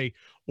that way,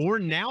 or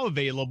now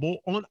available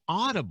on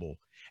Audible.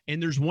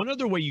 And there's one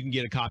other way you can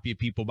get a copy of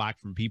People Buy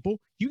From People.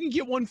 You can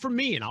get one from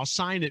me, and I'll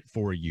sign it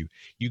for you.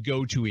 You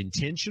go to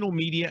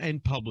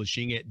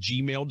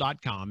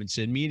intentionalmediaandpublishing@gmail.com and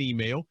send me an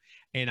email,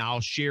 and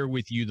I'll share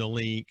with you the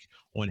link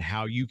on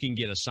how you can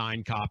get a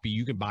signed copy.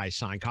 You can buy a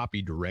signed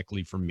copy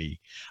directly from me.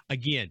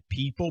 Again,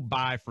 People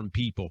Buy From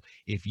People.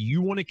 If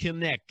you want to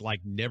connect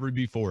like never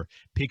before,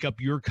 pick up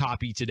your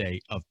copy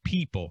today of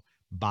People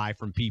Buy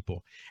From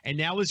People. And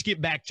now let's get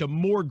back to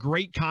more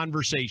great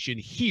conversation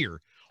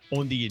here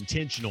on the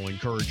Intentional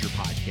Encourager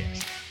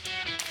Podcast.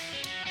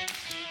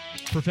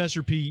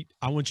 Professor Pete,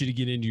 I want you to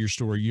get into your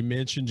story. You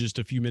mentioned just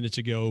a few minutes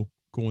ago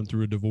going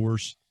through a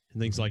divorce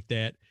and things like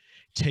that.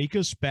 Take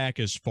us back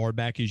as far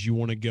back as you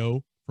want to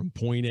go from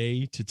point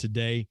A to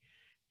today,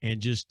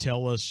 and just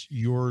tell us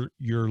your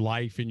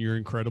life and your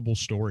incredible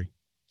story.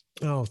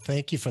 Oh,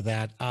 thank you for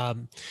that.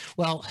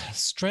 Well,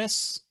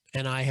 stress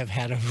and I have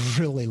had a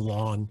really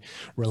long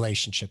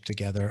relationship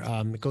together.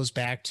 It goes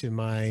back to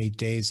my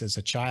days as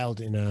a child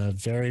in a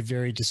very,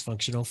 very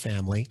dysfunctional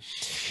family.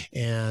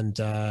 And,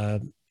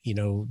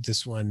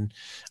 this one,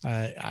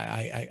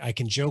 I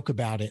can joke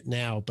about it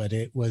now, but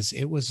it was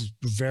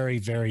very,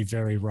 very,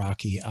 very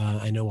rocky.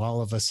 I know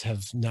all of us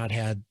have not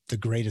had the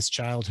greatest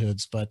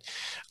childhoods, but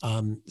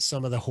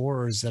some of the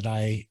horrors that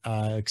I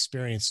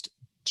experienced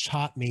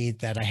taught me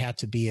that I had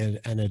to be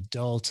an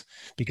adult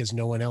because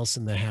no one else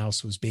in the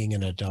house was being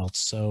an adult.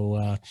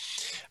 So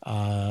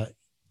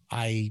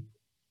I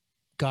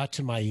got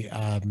to my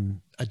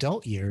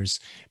adult years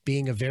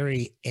being a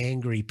very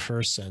angry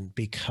person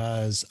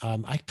because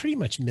I pretty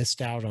much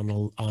missed out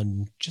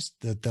on just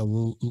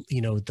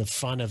the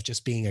fun of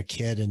just being a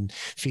kid and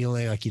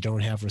feeling like you don't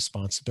have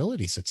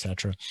responsibilities,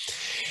 etc.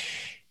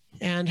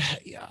 And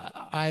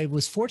I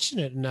was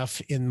fortunate enough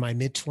in my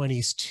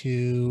mid-20s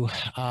to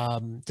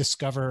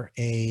discover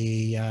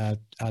a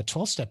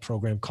 12-step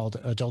program called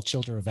Adult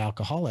Children of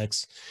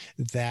Alcoholics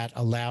that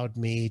allowed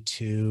me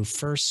to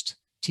first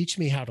teach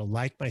me how to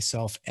like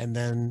myself and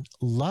then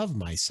love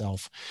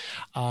myself.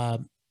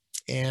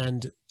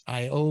 And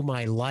I owe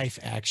my life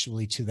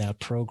actually to that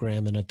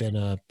program, and I've been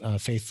a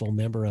faithful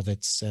member of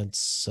it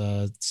since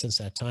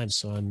that time.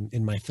 So I'm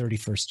in my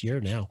 31st year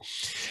now.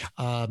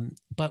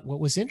 But what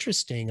was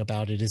interesting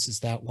about it is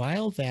that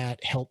while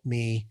that helped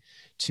me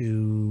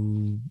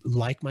to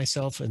like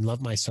myself and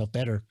love myself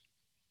better,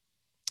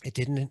 it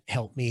didn't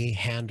help me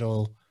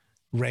handle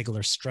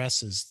regular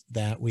stresses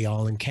that we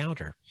all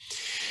encounter.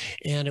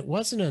 And it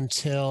wasn't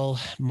until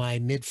my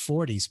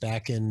mid-40s,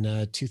 back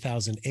in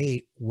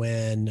 2008,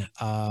 when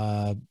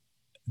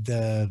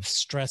the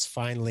stress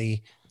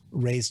finally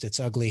raised its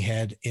ugly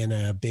head in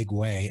a big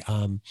way.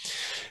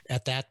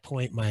 At that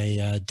point,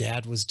 my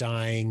dad was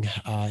dying,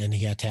 and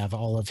he had to have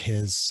all of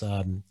his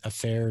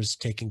affairs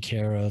taken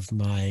care of.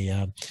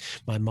 My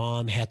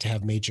mom had to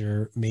have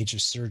major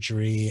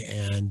surgery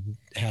and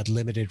had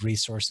limited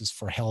resources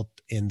for help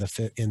in the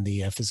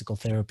physical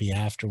therapy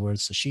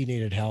afterwards, so she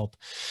needed help.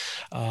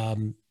 I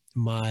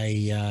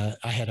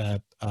had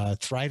a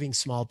thriving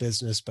small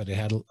business, but it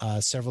had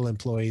several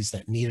employees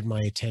that needed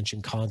my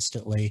attention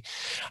constantly.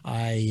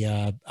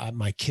 My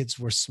kids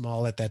were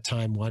small at that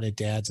time, wanted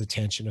dad's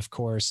attention, of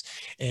course,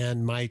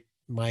 and my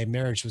my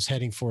marriage was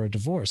heading for a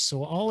divorce.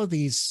 So all of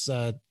these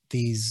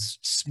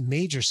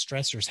major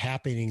stressors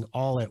happening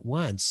all at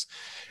once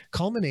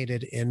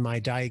culminated in my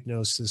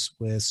diagnosis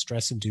with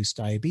stress-induced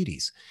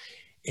diabetes.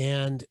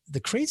 And the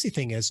crazy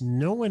thing is,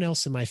 no one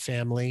else in my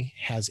family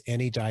has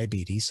any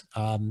diabetes.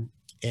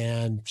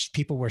 And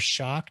people were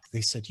shocked.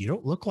 They said, "You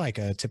don't look like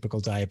a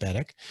typical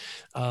diabetic."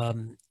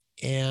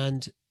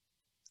 And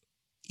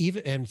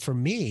for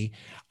me,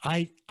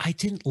 I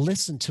didn't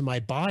listen to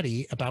my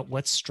body about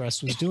what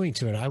stress was doing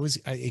to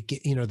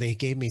it. They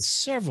gave me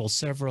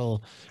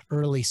several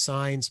early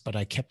signs, but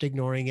I kept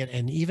ignoring it.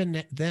 And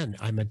even then,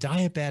 I'm a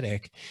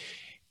diabetic.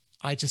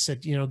 I just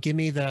said, give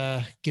me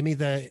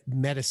the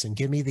medicine,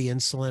 give me the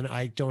insulin.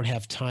 I don't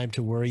have time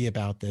to worry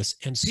about this.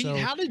 And Pete, so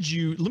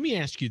let me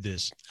ask you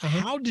this.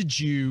 How did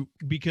you,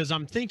 because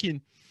I'm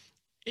thinking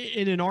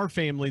in our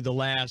family, the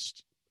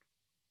last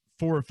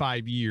 4 or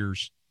 5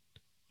 years,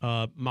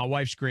 my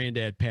wife's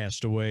granddad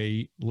passed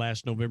away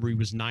last November. He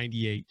was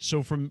 98.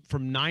 So from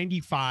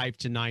 95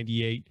 to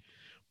 98,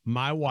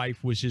 my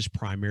wife was his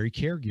primary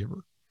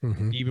caregiver.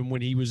 Mm-hmm. Even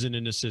when he was in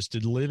an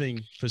assisted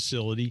living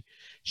facility,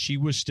 she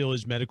was still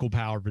his medical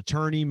power of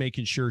attorney,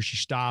 making sure she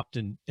stopped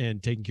and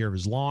taking care of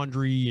his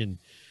laundry. And,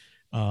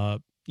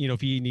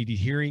 if he needed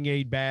hearing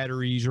aid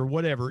batteries or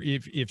whatever,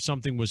 if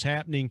something was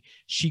happening,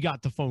 she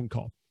got the phone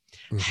call.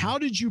 Mm-hmm. How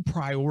did you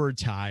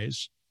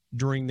prioritize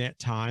during that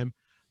time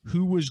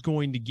who was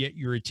going to get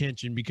your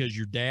attention? Because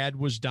your dad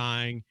was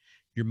dying,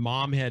 your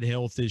mom had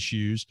health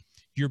issues,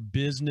 your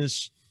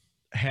business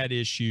had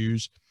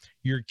issues,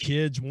 your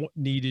kids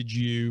needed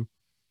you,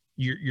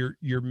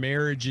 your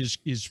marriage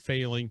is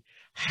failing.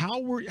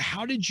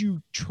 How did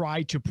you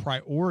try to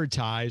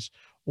prioritize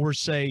or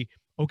say,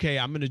 okay,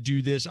 I'm going to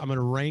do this, I'm going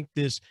to rank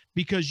this,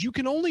 because you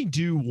can only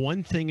do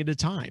one thing at a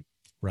time.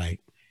 Right.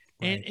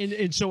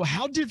 And so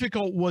how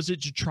difficult was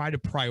it to try to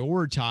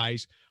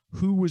prioritize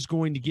who was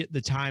going to get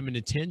the time and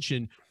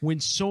attention when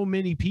so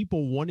many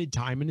people wanted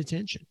time and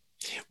attention?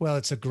 Well,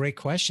 it's a great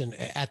question.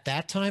 At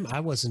that time, I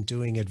wasn't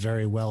doing it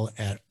very well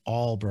at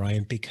all,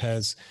 Brian,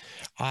 because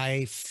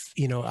I'm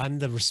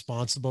the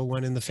responsible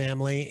one in the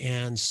family.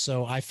 And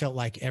so I felt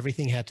like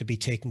everything had to be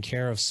taken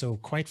care of. So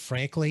quite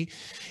frankly,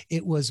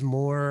 it was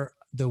more,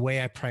 the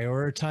way I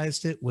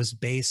prioritized it was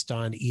based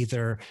on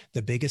either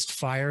the biggest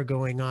fire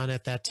going on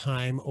at that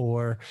time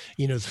or,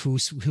 who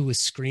was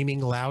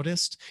screaming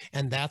loudest.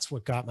 And that's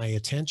what got my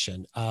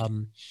attention.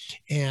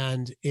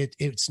 And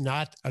it's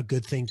not a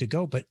good thing to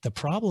go. But the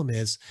problem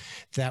is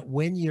that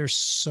when you're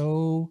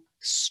so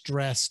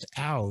stressed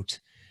out,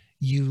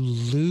 you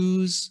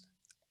lose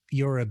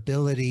your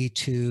ability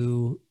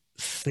to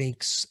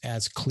think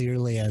as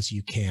clearly as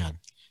you can.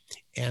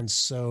 And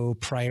so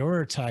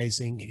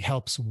prioritizing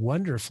helps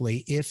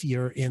wonderfully if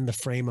you're in the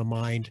frame of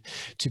mind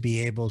to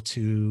be able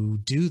to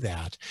do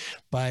that.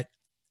 But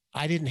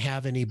I didn't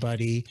have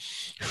anybody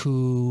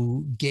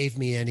who gave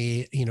me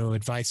any,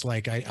 advice.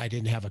 Like I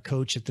didn't have a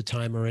coach at the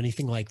time or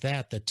anything like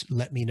that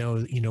let me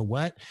know,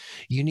 what,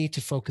 you need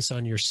to focus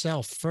on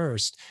yourself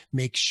first.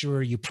 Make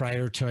sure you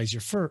prioritize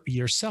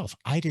yourself.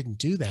 I didn't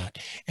do that.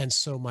 And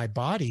so my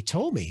body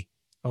told me,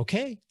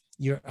 okay,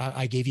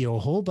 I gave you a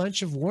whole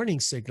bunch of warning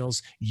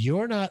signals.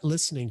 You're not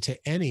listening to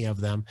any of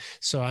them.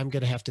 So I'm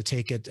going to have to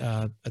take it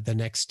the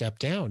next step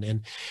down.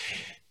 And,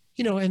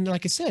 and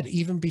like I said,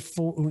 even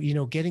before,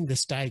 getting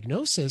this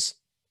diagnosis,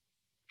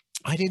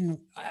 I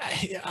didn't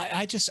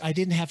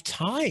have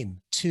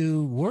time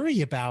to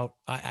worry about,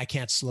 I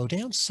can't slow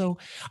down. So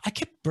I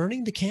kept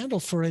burning the candle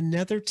for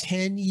another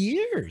 10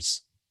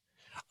 years.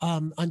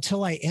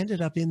 Until I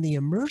ended up in the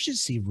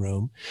emergency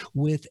room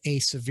with a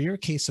severe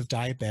case of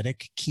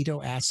diabetic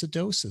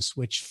ketoacidosis,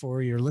 which,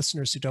 for your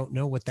listeners who don't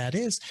know what that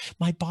is,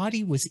 my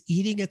body was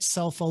eating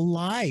itself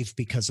alive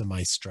because of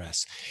my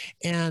stress.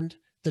 And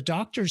the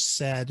doctors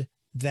said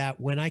that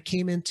when I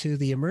came into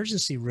the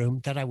emergency room,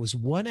 that I was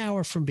 1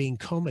 hour from being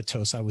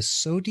comatose. I was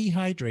so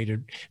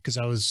dehydrated because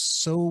I was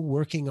so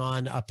working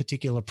on a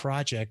particular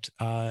project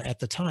at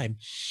the time.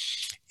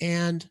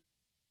 And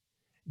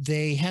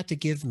they had to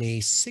give me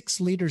 6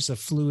 liters of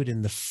fluid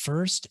in the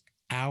first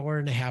hour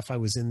and a half I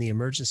was in the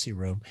emergency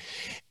room.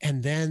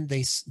 And then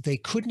they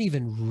couldn't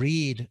even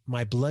read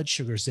my blood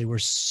sugars. They were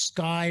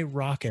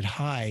skyrocket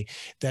high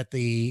that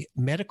the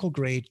medical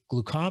grade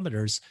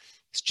glucometers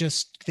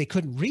they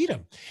couldn't read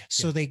them.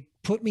 So they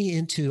put me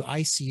into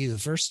ICU, the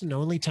first and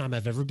only time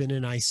I've ever been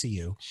in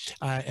ICU.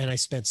 And I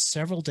spent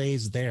several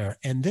days there.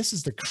 And this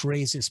is the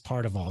craziest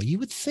part of all. You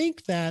would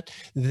think that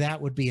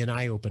would be an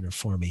eye opener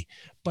for me.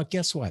 But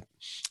guess what?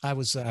 I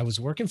was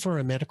working for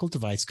a medical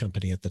device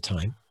company at the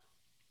time.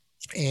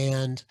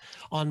 And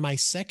on my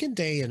second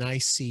day in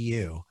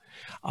ICU,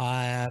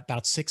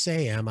 about 6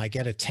 a.m., I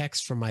get a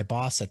text from my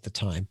boss at the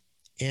time.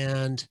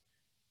 And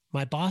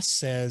my boss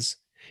says,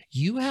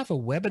 "You have a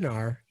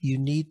webinar you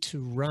need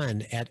to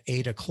run at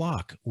 8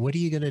 o'clock. What are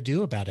you going to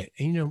do about it?"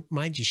 And,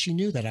 mind you, she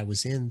knew that I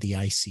was in the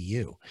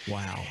ICU.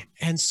 Wow.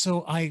 And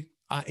so I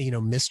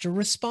Mr.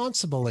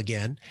 Responsible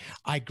again,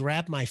 I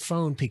grabbed my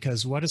phone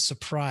because what a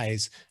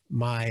surprise.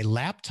 My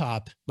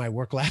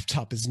work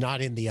laptop is not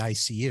in the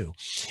ICU.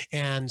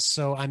 And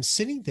so I'm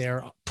sitting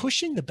there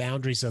pushing the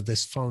boundaries of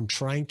this phone,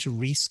 trying to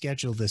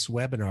reschedule this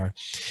webinar.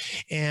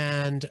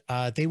 And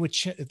they would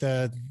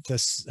the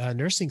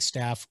nursing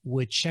staff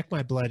would check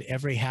my blood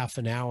every half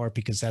an hour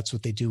because that's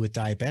what they do with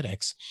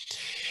diabetics.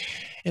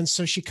 And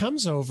so she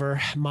comes over.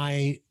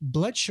 My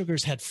blood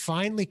sugars had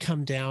finally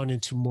come down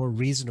into more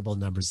reasonable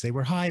numbers. They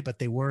were high, but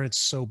they weren't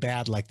so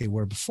bad like they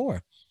were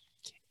before.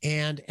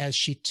 And as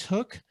she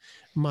took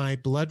my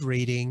blood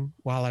reading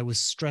while I was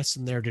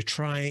stressing there to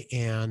try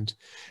and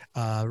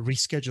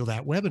reschedule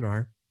that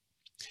webinar,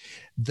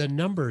 the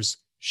numbers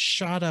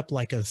shot up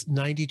like a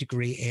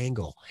 90-degree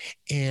angle.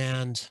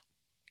 And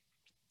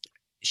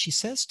she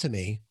says to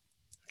me,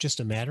 just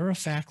a matter of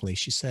factly,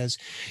 she says,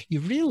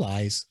 you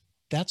realize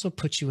that's what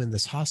put you in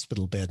this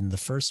hospital bed in the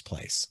first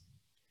place.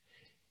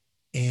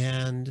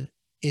 And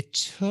it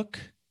took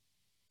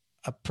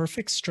a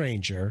perfect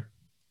stranger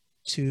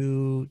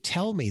to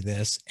tell me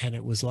this. And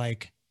it was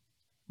like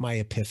my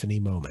epiphany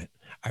moment.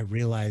 I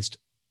realized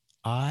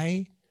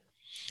I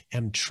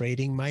am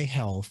trading my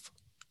health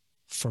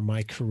for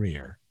my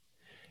career.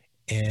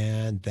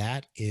 And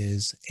that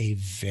is a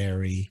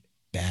very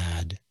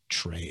bad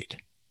trade.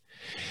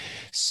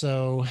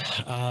 So,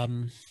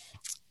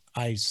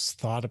 I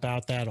thought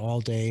about that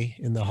all day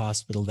in the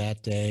hospital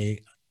that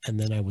day. And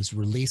then I was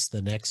released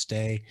the next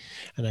day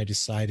and I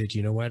decided,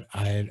 you know what,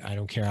 I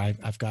don't care.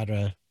 I've got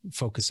to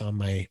focus on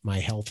my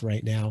health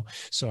right now.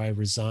 So I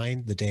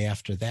resigned the day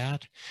after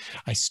that.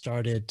 I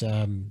started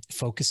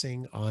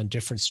focusing on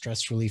different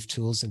stress relief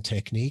tools and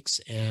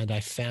techniques. And I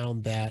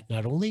found that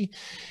not only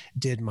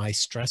did my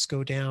stress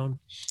go down,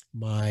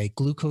 my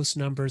glucose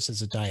numbers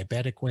as a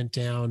diabetic went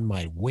down,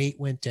 my weight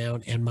went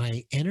down, and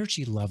my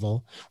energy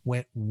level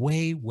went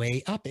way,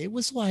 way up. It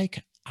was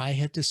like I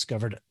had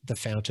discovered the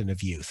fountain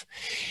of youth.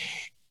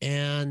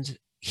 And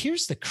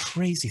here's the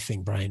crazy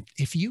thing, Brian.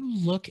 If you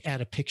look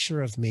at a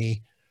picture of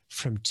me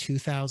from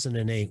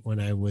 2008 when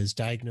I was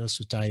diagnosed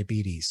with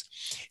diabetes,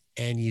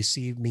 and you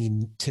see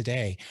me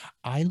today,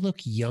 I look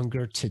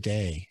younger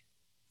today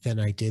than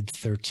I did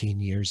 13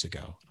 years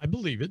ago. I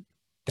believe it.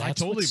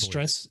 That's what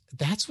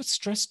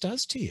stress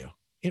does to you.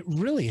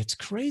 It's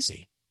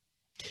crazy.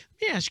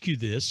 Let me ask you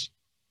this.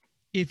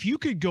 If you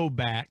could go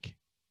back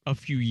a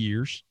few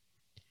years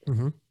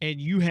and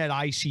you had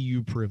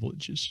ICU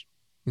privileges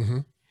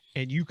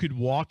and you could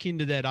walk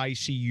into that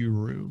ICU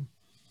room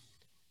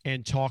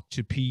and talk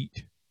to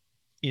Pete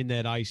in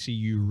that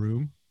ICU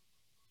room,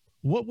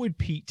 what would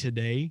Pete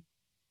today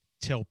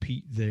tell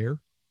Pete there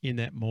in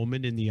that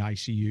moment in the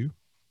ICU?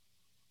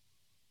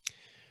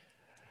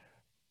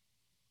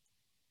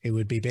 It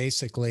would be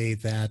basically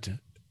that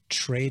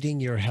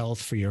trading your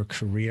health for your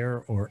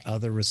career or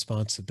other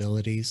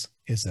responsibilities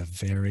is a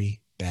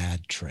very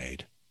bad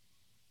trade.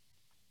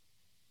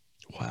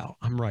 Wow,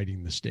 I'm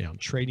writing this down.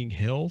 Trading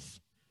health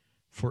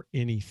for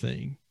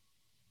anything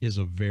is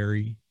a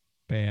very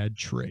bad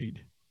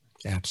trade.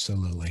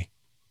 Absolutely.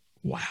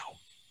 Wow.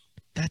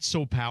 That's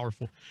so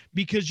powerful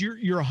because you're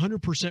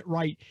 100%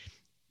 right.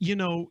 You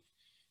know,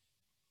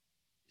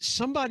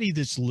 somebody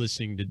that's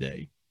listening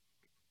today,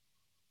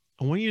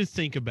 I want you to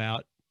think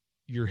about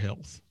your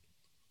health.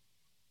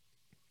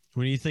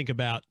 When you think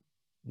about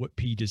what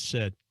Pete has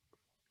said,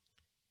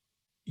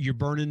 you're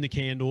burning the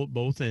candle at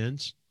both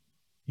ends.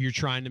 You're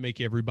trying to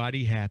make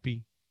everybody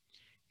happy.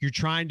 You're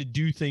trying to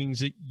do things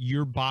that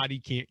your body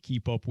can't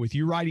keep up with.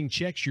 You're writing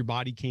checks your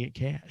body can't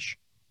cash.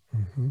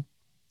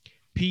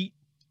 Pete,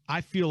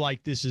 I feel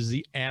like this is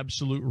the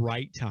absolute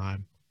right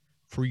time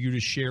for you to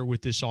share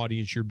with this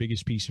audience your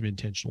biggest piece of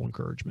intentional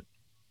encouragement.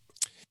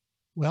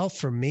 Well,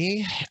 for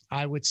me,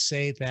 I would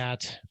say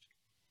that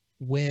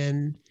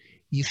when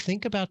you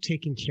think about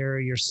taking care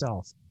of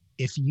yourself,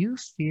 if you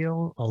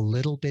feel a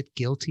little bit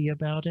guilty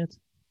about it,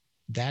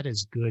 that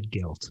is good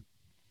guilt.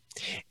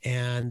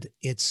 And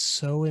it's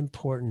so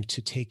important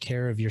to take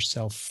care of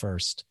yourself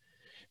first.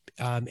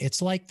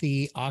 It's like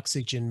the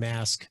oxygen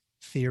mask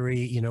theory,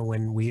 you know,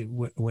 when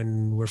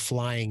we're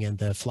flying and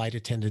the flight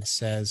attendant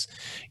says,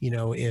 you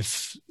know,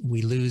 if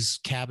we lose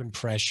cabin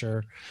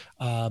pressure,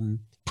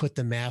 put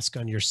the mask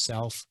on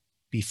yourself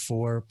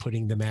before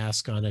putting the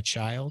mask on a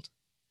child.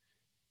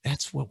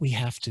 That's what we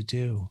have to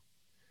do.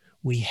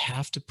 We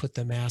have to put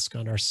the mask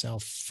on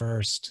ourselves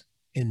first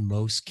in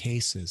most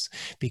cases,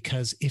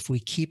 because if we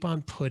keep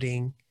on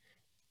putting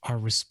our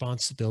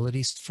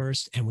responsibilities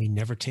first and we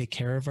never take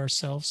care of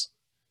ourselves,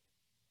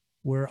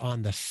 we're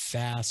on the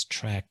fast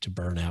track to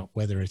burnout,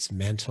 whether it's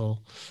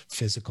mental,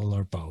 physical,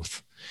 or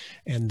both.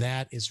 And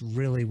that is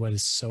really what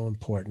is so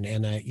important.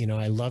 And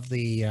I love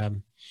the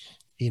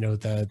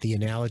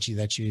analogy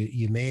that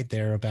you made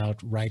there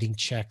about writing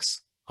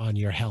checks on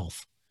your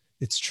health.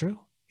 It's true.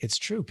 It's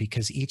true,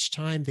 because each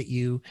time that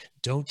you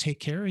don't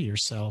take care of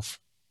yourself,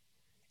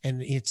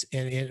 and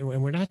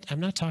I'm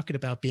not talking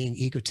about being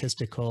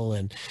egotistical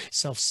and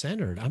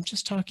self-centered. I'm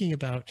just talking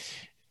about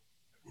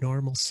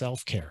normal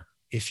self-care.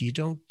 If you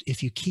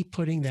keep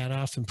putting that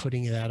off and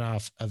putting that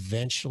off,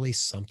 eventually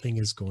something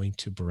is going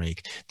to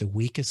break. The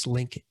weakest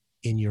link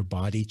in your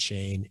body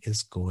chain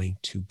is going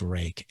to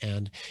break.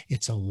 And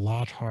it's a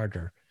lot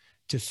harder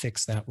to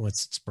fix that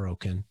once it's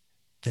broken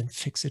than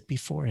fix it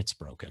before it's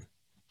broken.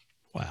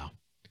 Wow.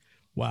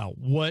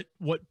 What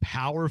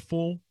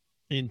powerful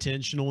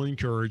intentional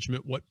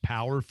encouragement, what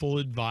powerful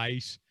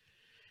advice.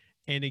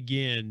 And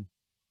again,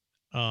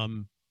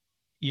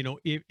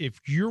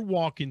 if you're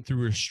walking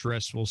through a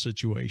stressful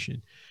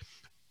situation,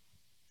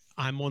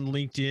 I'm on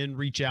LinkedIn,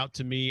 reach out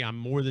to me. I'm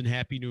more than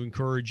happy to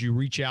encourage you.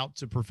 Reach out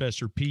to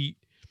Professor Pete.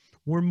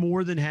 We're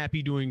more than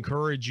happy to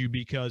encourage you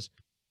because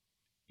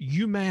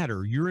you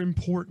matter. You're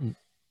important.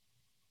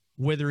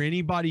 Whether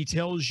anybody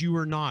tells you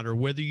or not, or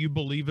whether you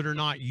believe it or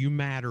not, you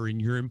matter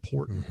and you're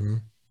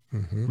important.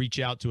 Reach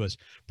out to us.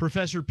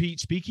 Professor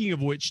Pete, speaking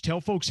of which, tell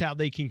folks how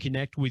they can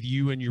connect with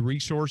you and your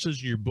resources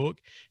and your book.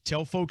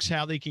 Tell folks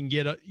how they can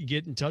get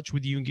in touch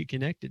with you and get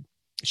connected.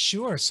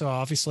 Sure. So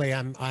obviously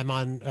I'm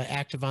on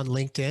active on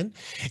LinkedIn,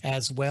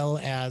 as well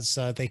as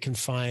they can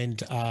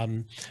find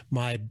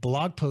my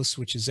blog posts,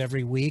 which is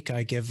every week.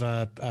 I give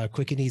a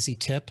quick and easy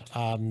tip.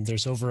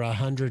 There's over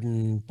 100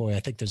 and I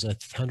think there's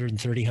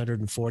 130,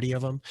 140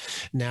 of them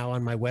now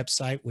on my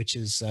website, which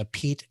is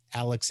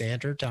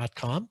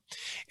PeteAlexander.com.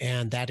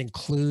 And that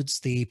includes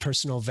the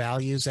personal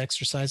values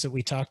exercise that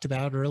we talked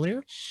about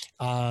earlier.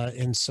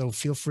 And so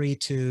feel free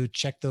to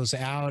check those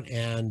out,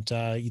 and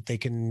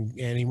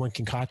anyone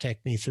can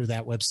contact me through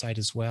that website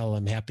as well.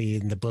 I'm happy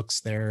in the books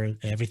there.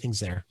 Everything's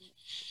there.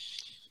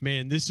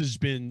 Man, this has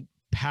been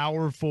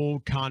powerful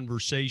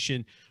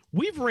conversation.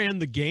 We've ran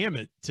the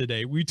gamut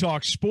today. We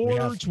talked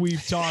sports,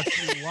 we've talked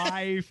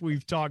life,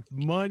 we've talked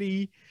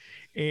money,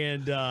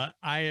 and I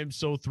am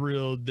so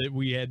thrilled that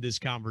we had this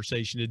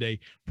conversation today.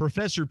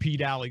 Professor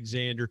Pete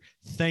Alexander,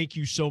 thank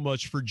you so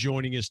much for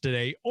joining us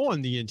today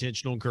on the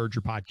Intentional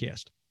Encourager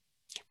podcast.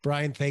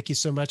 Brian, thank you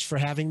so much for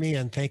having me,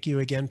 and thank you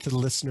again to the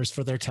listeners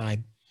for their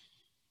time.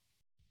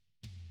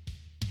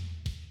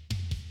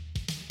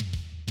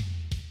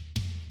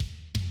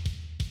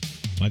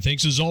 My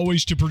thanks as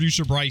always to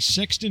producer Bryce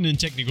Sexton and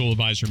technical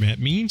advisor Matt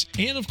Means.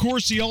 And of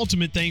course, the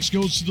ultimate thanks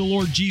goes to the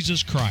Lord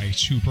Jesus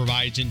Christ, who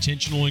provides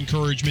intentional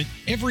encouragement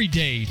every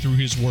day through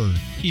his word.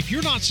 If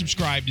you're not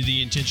subscribed to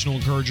the Intentional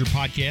Encourager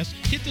podcast,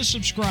 hit the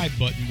subscribe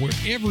button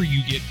wherever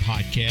you get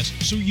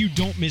podcasts so you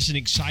don't miss an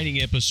exciting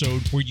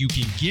episode where you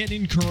can get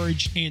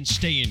encouraged and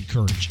stay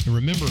encouraged. And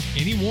remember,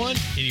 anyone,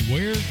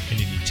 anywhere, at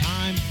any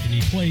time,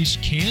 any place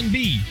can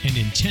be an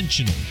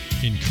intentional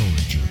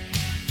encourager.